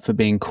except for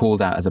being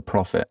called out as a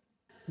prophet.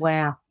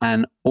 Wow.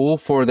 And all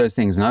four of those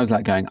things. And I was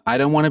like going, I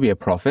don't want to be a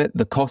prophet.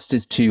 The cost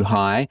is too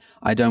high.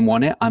 I don't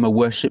want it. I'm a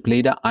worship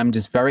leader. I'm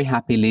just very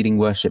happy leading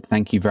worship.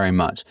 Thank you very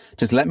much.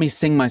 Just let me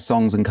sing my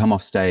songs and come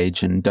off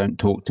stage and don't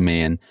talk to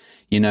me. And,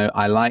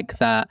 I like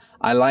that.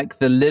 I like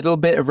the little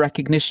bit of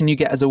recognition you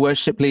get as a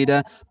worship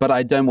leader, but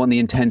I don't want the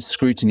intense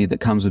scrutiny that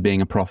comes with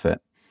being a prophet.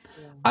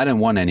 I don't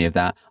want any of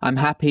that. I'm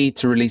happy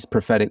to release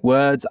prophetic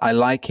words. I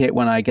like it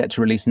when I get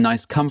to release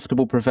nice,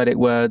 comfortable prophetic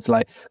words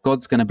like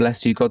God's going to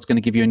bless you, God's going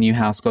to give you a new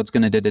house, God's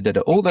going to da-da-da-da.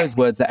 All those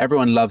words that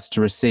everyone loves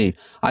to receive.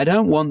 I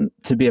don't want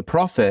to be a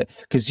prophet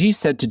because you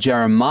said to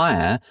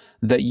Jeremiah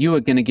that you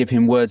were going to give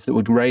him words that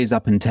would raise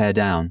up and tear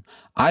down.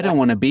 I don't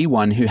want to be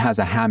one who has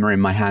a hammer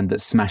in my hand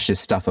that smashes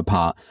stuff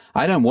apart.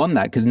 I don't want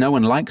that because no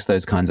one likes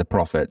those kinds of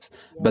prophets.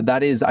 But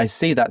I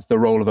see that's the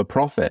role of a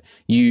prophet.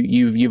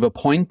 You've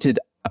appointed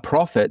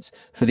prophets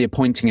for the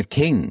appointing of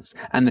kings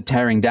and the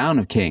tearing down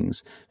of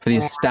kings, for the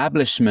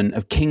establishment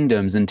of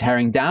kingdoms and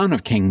tearing down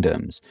of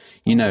kingdoms.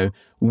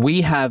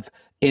 We have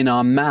in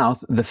our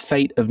mouth the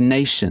fate of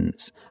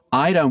nations.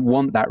 I don't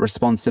want that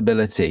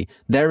responsibility.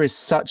 There is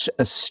such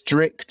a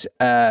strict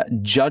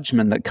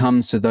judgment that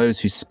comes to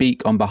those who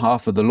speak on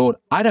behalf of the Lord.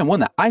 I don't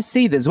want that. I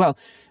see this as well.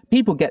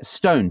 People get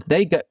stoned.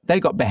 They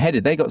got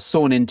beheaded. They got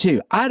sawn in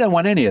two. I don't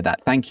want any of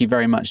that. Thank you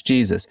very much,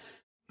 Jesus.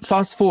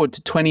 Fast forward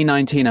to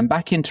 2019, I'm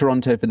back in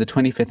Toronto for the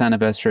 25th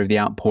anniversary of the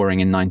outpouring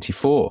in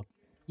 94.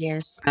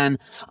 Yes. And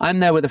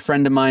I'm there with a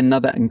friend of mine,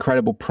 another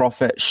incredible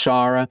prophet,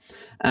 Shara,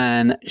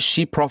 and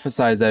she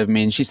prophesies over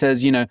me and she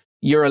says,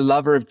 you're a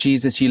lover of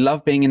Jesus. You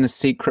love being in the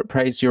secret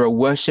place. You're a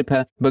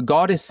worshiper. But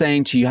God is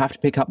saying to you, you have to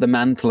pick up the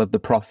mantle of the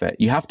prophet.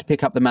 You have to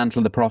pick up the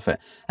mantle of the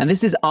prophet. And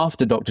this is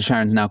after Dr.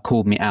 Sharon's now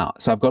called me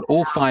out. So I've got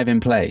all 5 in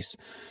place.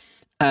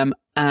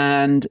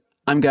 And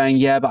I'm going,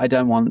 yeah, but I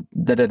don't want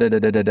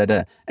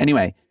da-da-da-da-da-da-da.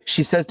 Anyway,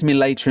 she says to me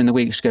later in the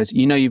week, she goes,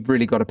 you've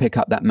really got to pick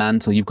up that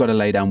mantle. You've got to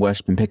lay down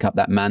worship and pick up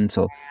that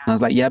mantle. And I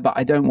was like, yeah, but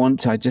I don't want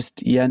to. I just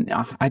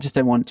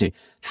don't want to.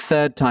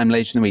 3rd time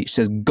later in the week, she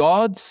says,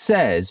 God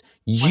says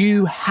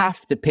you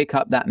have to pick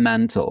up that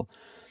mantle.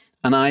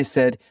 And I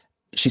said,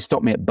 she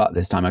stopped me at but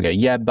this time. I go,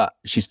 yeah, but.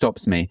 She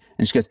stops me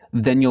and she goes,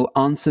 then you'll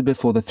answer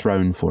before the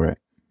throne for it.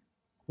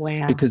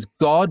 Wow. Because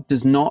God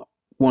does not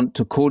want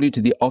to call you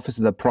to the office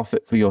of the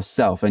prophet for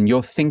yourself and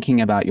you're thinking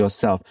about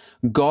yourself.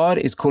 God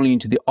is calling you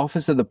to the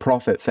office of the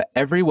prophet for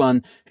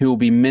everyone who will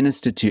be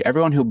ministered to,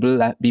 everyone who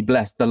will be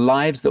blessed, the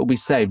lives that will be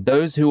saved,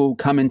 those who will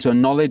come into a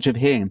knowledge of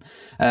him,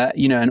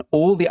 and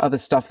all the other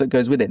stuff that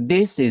goes with it.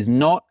 This is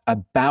not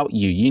about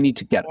you. You need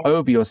to get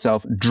over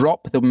yourself,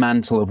 drop the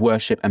mantle of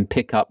worship and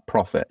pick up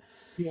prophet.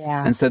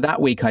 Yeah. And so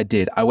that week I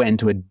did. I went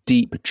into a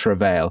deep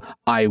travail.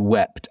 I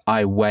wept.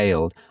 I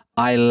wailed.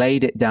 I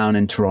laid it down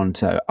in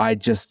Toronto. I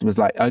just was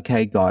like,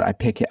 okay, God, I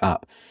pick it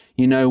up.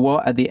 You know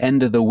what? At the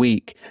end of the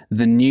week,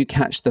 the new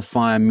Catch the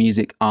Fire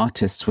music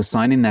artists were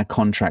signing their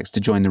contracts to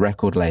join the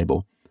record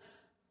label.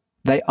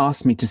 They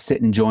asked me to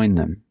sit and join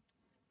them.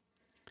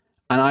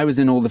 And I was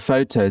in all the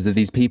photos of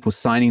these people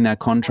signing their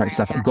contracts.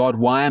 Stuff. God,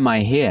 why am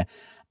I here?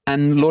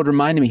 And the Lord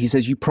reminded me, he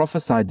says, you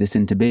prophesied this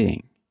into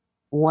being.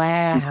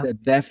 Wow. He said,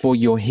 therefore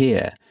you're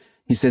here.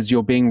 He says,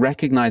 you're being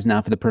recognized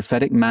now for the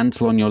prophetic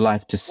mantle on your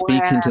life to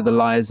speak into the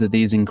lives of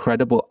these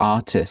incredible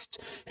artists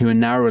who are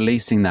now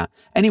releasing that.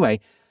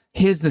 Anyway,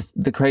 here's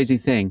the crazy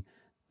thing.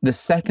 The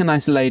second I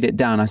laid it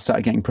down, I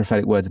started getting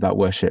prophetic words about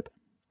worship.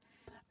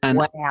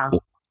 And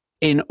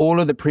in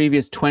all of the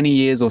previous 20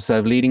 years or so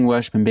of leading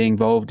worship and being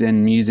involved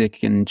in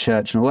music and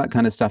church and all that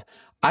kind of stuff,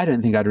 I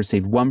don't think I'd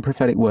received one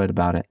prophetic word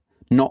about it.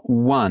 Not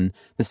one.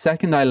 The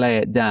second I lay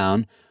it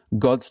down,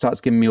 God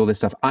starts giving me all this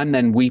stuff. I'm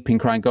then weeping,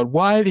 crying, God,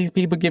 why are these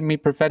people giving me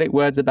prophetic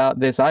words about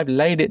this? I've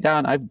laid it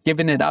down. I've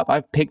given it up.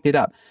 I've picked it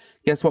up.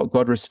 Guess what?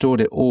 God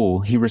restored it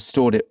all. He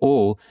restored it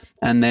all.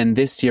 And then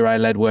this year I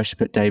led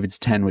worship at David's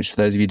Tent, which for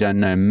those of you who don't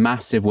know,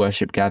 massive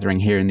worship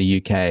gathering here in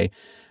the UK.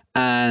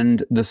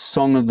 And the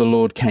song of the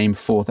Lord came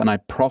forth and I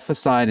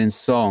prophesied in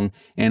song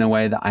in a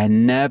way that I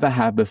never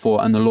have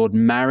before. And the Lord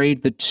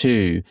married the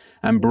two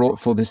and brought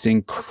forth this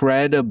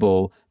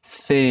incredible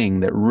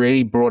thing that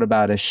really brought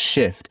about a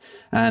shift.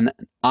 And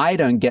I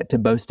don't get to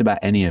boast about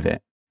any of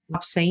it.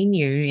 I've seen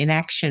you in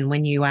action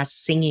when you are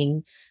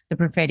singing the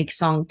prophetic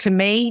song. To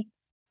me,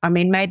 I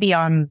mean, maybe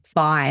I'm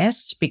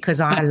biased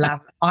because I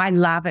love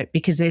it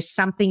because there's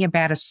something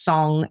about a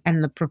song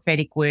and the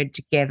prophetic word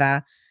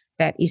together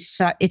that is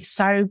it's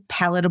so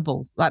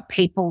palatable. Like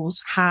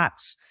people's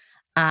hearts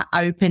are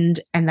opened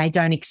and they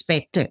don't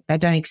expect it. They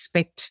don't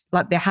expect,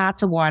 like their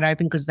hearts are wide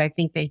open because they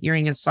think they're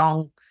hearing a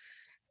song,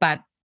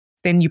 but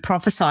then you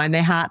prophesy and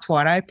their heart's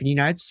wide open.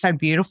 It's so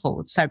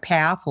beautiful. It's so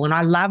powerful. And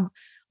I love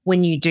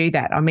when you do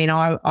that. I mean,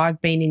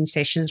 I've been in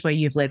sessions where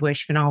you've led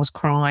worship and I was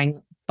crying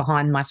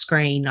behind my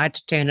screen. I had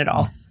to turn it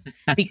off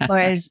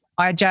because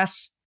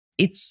there's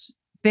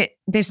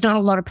not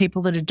a lot of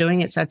people that are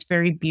doing it. So it's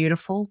very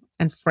beautiful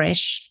and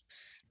fresh.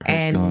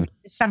 Praise God.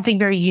 There's something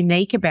very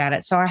unique about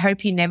it. So I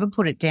hope you never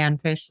put it down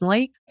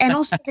personally. And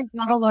also there's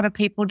not a lot of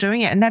people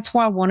doing it. And that's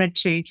why I wanted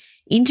to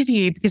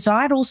interview you because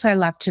I'd also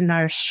love to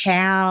know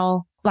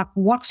how like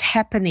what's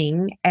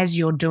happening as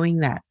you're doing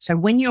that? So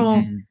when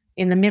you're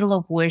in the middle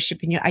of worship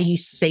and are you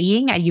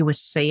seeing? Are you a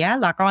seer?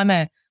 Like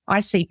I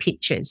see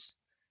pictures.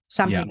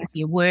 Some people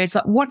see words.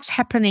 Like what's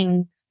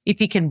happening? If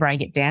you can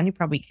break it down, you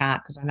probably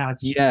can't because I know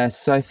it's...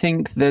 Yes, I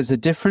think there's a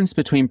difference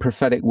between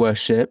prophetic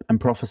worship and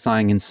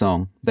prophesying in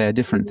song. They're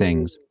different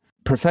things.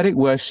 Prophetic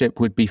worship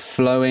would be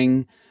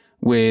flowing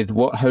with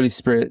what Holy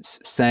Spirit's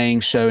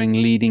saying, showing,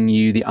 leading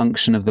you, the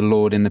unction of the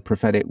Lord in the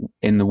prophetic,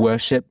 in the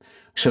worship.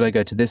 Should I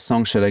go to this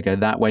song? Should I go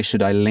that way?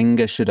 Should I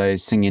linger? Should I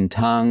sing in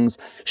tongues?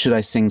 Should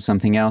I sing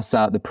something else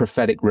out? The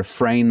prophetic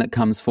refrain that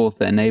comes forth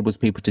that enables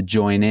people to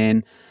join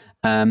in.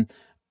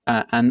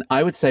 And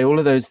I would say all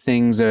of those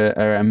things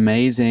are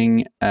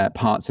amazing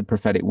parts of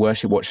prophetic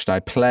worship. What should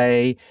I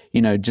play?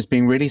 Just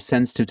being really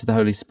sensitive to the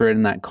Holy Spirit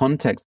in that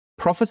context.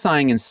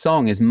 Prophesying in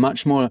song is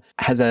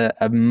has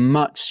a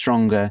much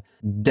stronger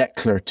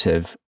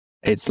declarative.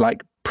 It's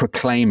like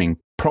proclaiming,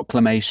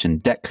 proclamation,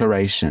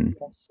 declaration.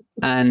 Yes.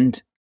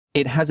 And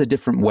it has a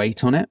different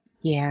weight on it.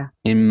 Yeah.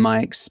 In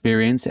my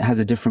experience, it has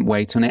a different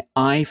weight on it.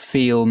 I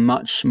feel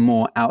much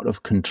more out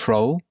of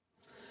control.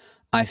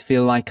 I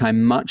feel like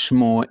I'm much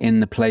more in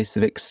the place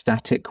of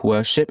ecstatic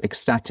worship,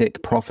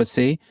 ecstatic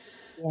prophecy.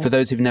 Yes. For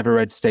those who've never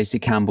read Stacey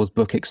Campbell's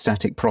book,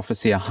 Ecstatic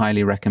Prophecy, I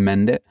highly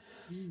recommend it.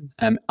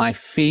 I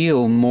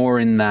feel more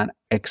in that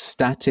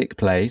ecstatic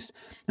place.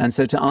 And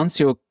so to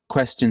answer your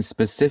question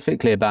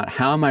specifically about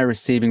how am I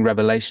receiving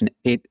revelation,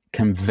 it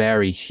can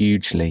vary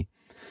hugely.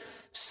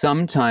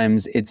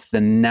 Sometimes it's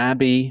the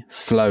nabby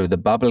flow, the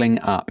bubbling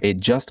up. It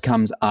just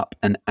comes up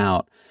and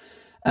out.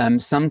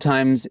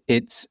 Sometimes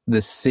it's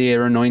the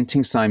seer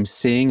anointing. So I'm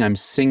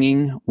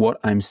singing what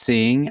I'm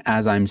seeing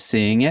as I'm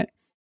seeing it.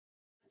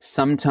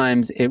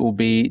 Sometimes it will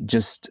be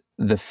just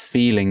the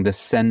feeling, the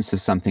sense of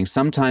something.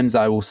 Sometimes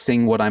I will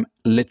sing what I'm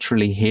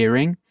literally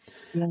hearing.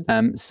 Yes.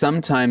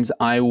 Sometimes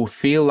I will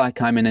feel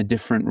like I'm in a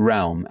different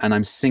realm and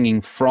I'm singing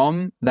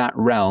from that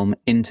realm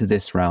into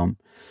this realm.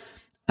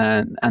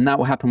 And that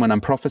will happen when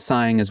I'm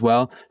prophesying as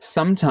well.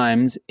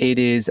 Sometimes it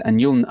is,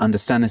 and you'll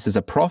understand this as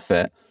a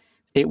prophet,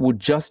 it will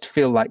just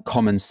feel like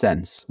common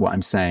sense, what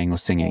I'm saying or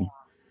singing.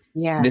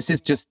 Yeah. This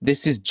is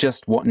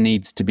just what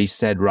needs to be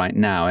said right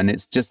now. And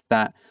it's just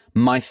that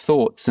my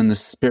thoughts and the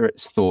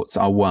Spirit's thoughts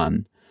are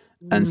one.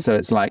 And so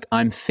it's like,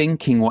 I'm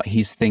thinking what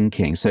he's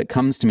thinking. So it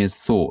comes to me as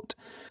thought.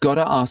 Got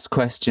to ask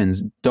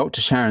questions.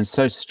 Dr. Sharon's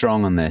so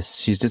strong on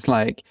this. She's just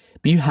like,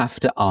 you have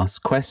to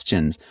ask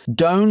questions.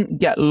 Don't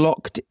get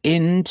locked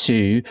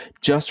into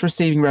just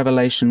receiving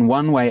revelation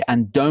one way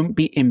and don't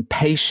be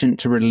impatient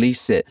to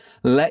release it.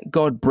 Let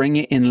God bring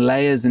it in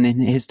layers and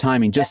in his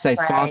timing. Just say,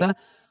 Father,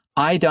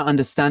 I don't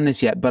understand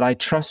this yet, but I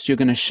trust you're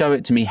going to show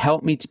it to me.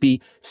 Help me to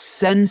be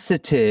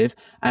sensitive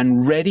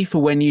and ready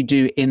for when you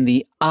do in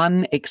the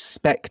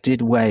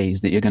unexpected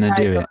ways that you're going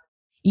to do it.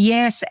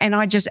 Yes. And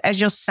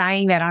as you're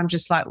saying that, I'm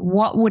just like,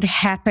 what would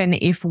happen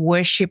if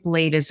worship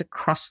leaders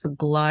across the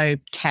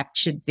globe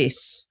captured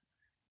this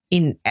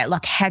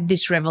had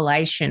this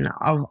revelation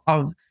of,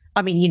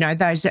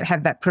 those that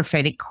have that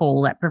prophetic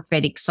call, that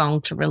prophetic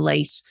song to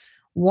release,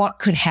 what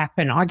could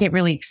happen? I get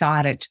really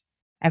excited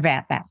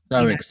about that.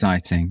 So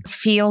exciting. I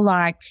feel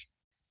like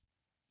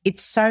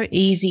it's so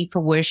easy for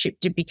worship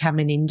to become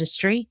an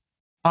industry.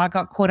 I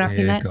got caught up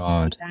in it.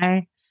 God.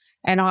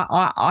 And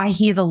I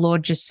hear the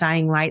Lord just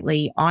saying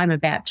lately, I'm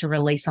about to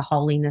release a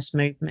holiness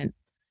movement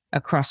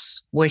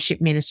across worship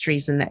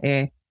ministries in the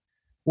earth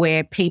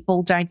where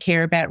people don't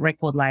care about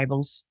record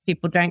labels.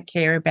 People don't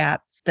care about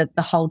that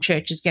the whole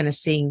church is going to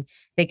sing.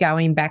 They're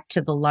going back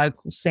to the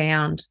local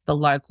sound, the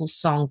local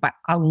song, but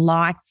a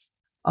life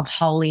of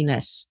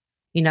holiness.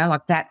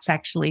 Like that's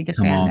actually the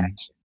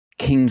foundation.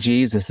 King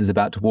Jesus is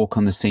about to walk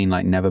on the scene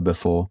like never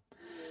before.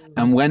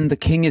 And when the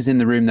King is in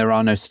the room, there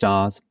are no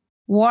stars.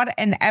 What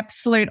an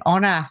absolute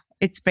honor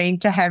it's been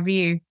to have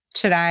you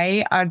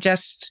today. I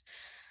just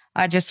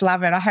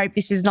love it. I hope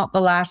this is not the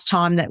last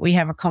time that we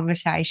have a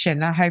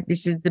conversation. I hope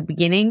this is the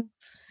beginning.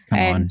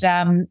 How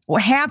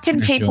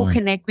can people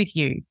connect with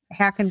you?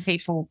 How can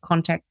people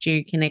contact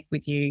you, connect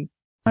with you?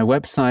 My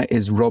website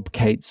is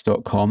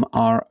robcates.com,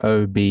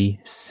 ROBCATES.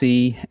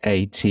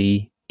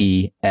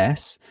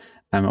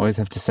 I always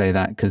have to say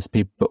that because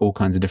people put all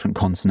kinds of different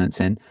consonants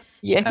in.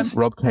 Yes.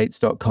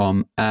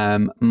 robcates.com.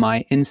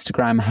 My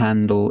Instagram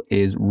handle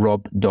is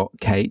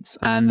rob.cates.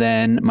 And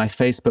then my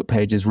Facebook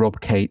page is Rob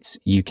Cates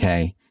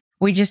UK.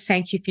 We just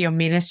thank you for your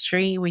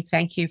ministry. We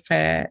thank you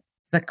for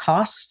the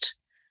cost,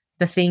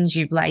 the things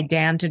you've laid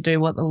down to do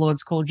what the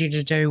Lord's called you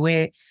to do.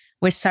 We're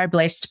so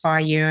blessed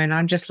by you, and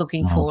I'm just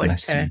looking forward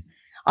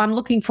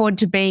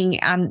to being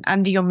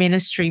under your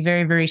ministry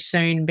very, very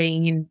soon,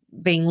 being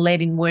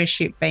led in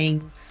worship,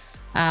 being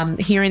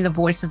hearing the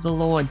voice of the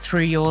Lord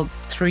through your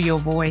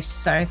voice.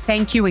 So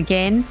thank you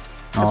again.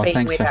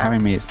 Thanks for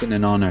having me. It's been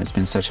an honor. It's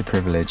been such a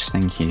privilege.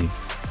 Thank you.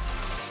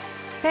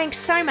 Thanks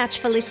so much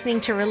for listening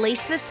to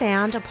Release the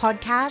Sound, a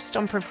podcast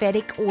on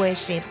prophetic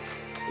worship.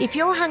 If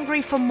you're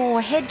hungry for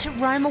more, head to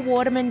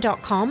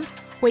romawaterman.com,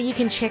 where you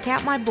can check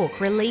out my book,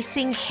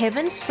 Releasing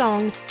Heaven's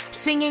Song,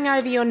 Singing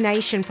Over Your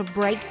Nation for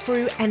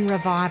Breakthrough and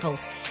Revival.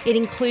 It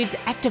includes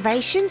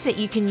activations that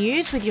you can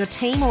use with your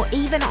team or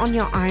even on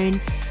your own.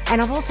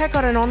 And I've also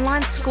got an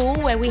online school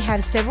where we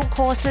have several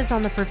courses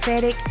on the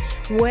prophetic,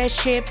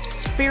 worship,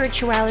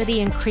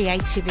 spirituality, and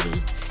creativity.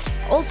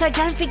 Also,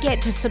 don't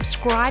forget to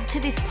subscribe to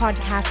this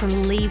podcast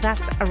and leave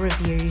us a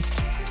review.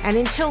 And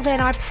until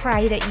then, I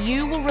pray that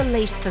you will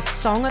release the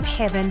song of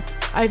heaven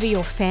over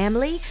your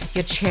family,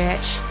 your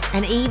church,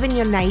 and even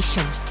your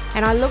nation.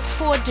 And I look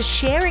forward to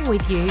sharing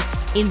with you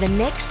in the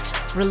next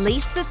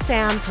Release the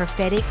Sound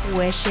Prophetic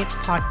Worship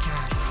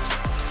podcast.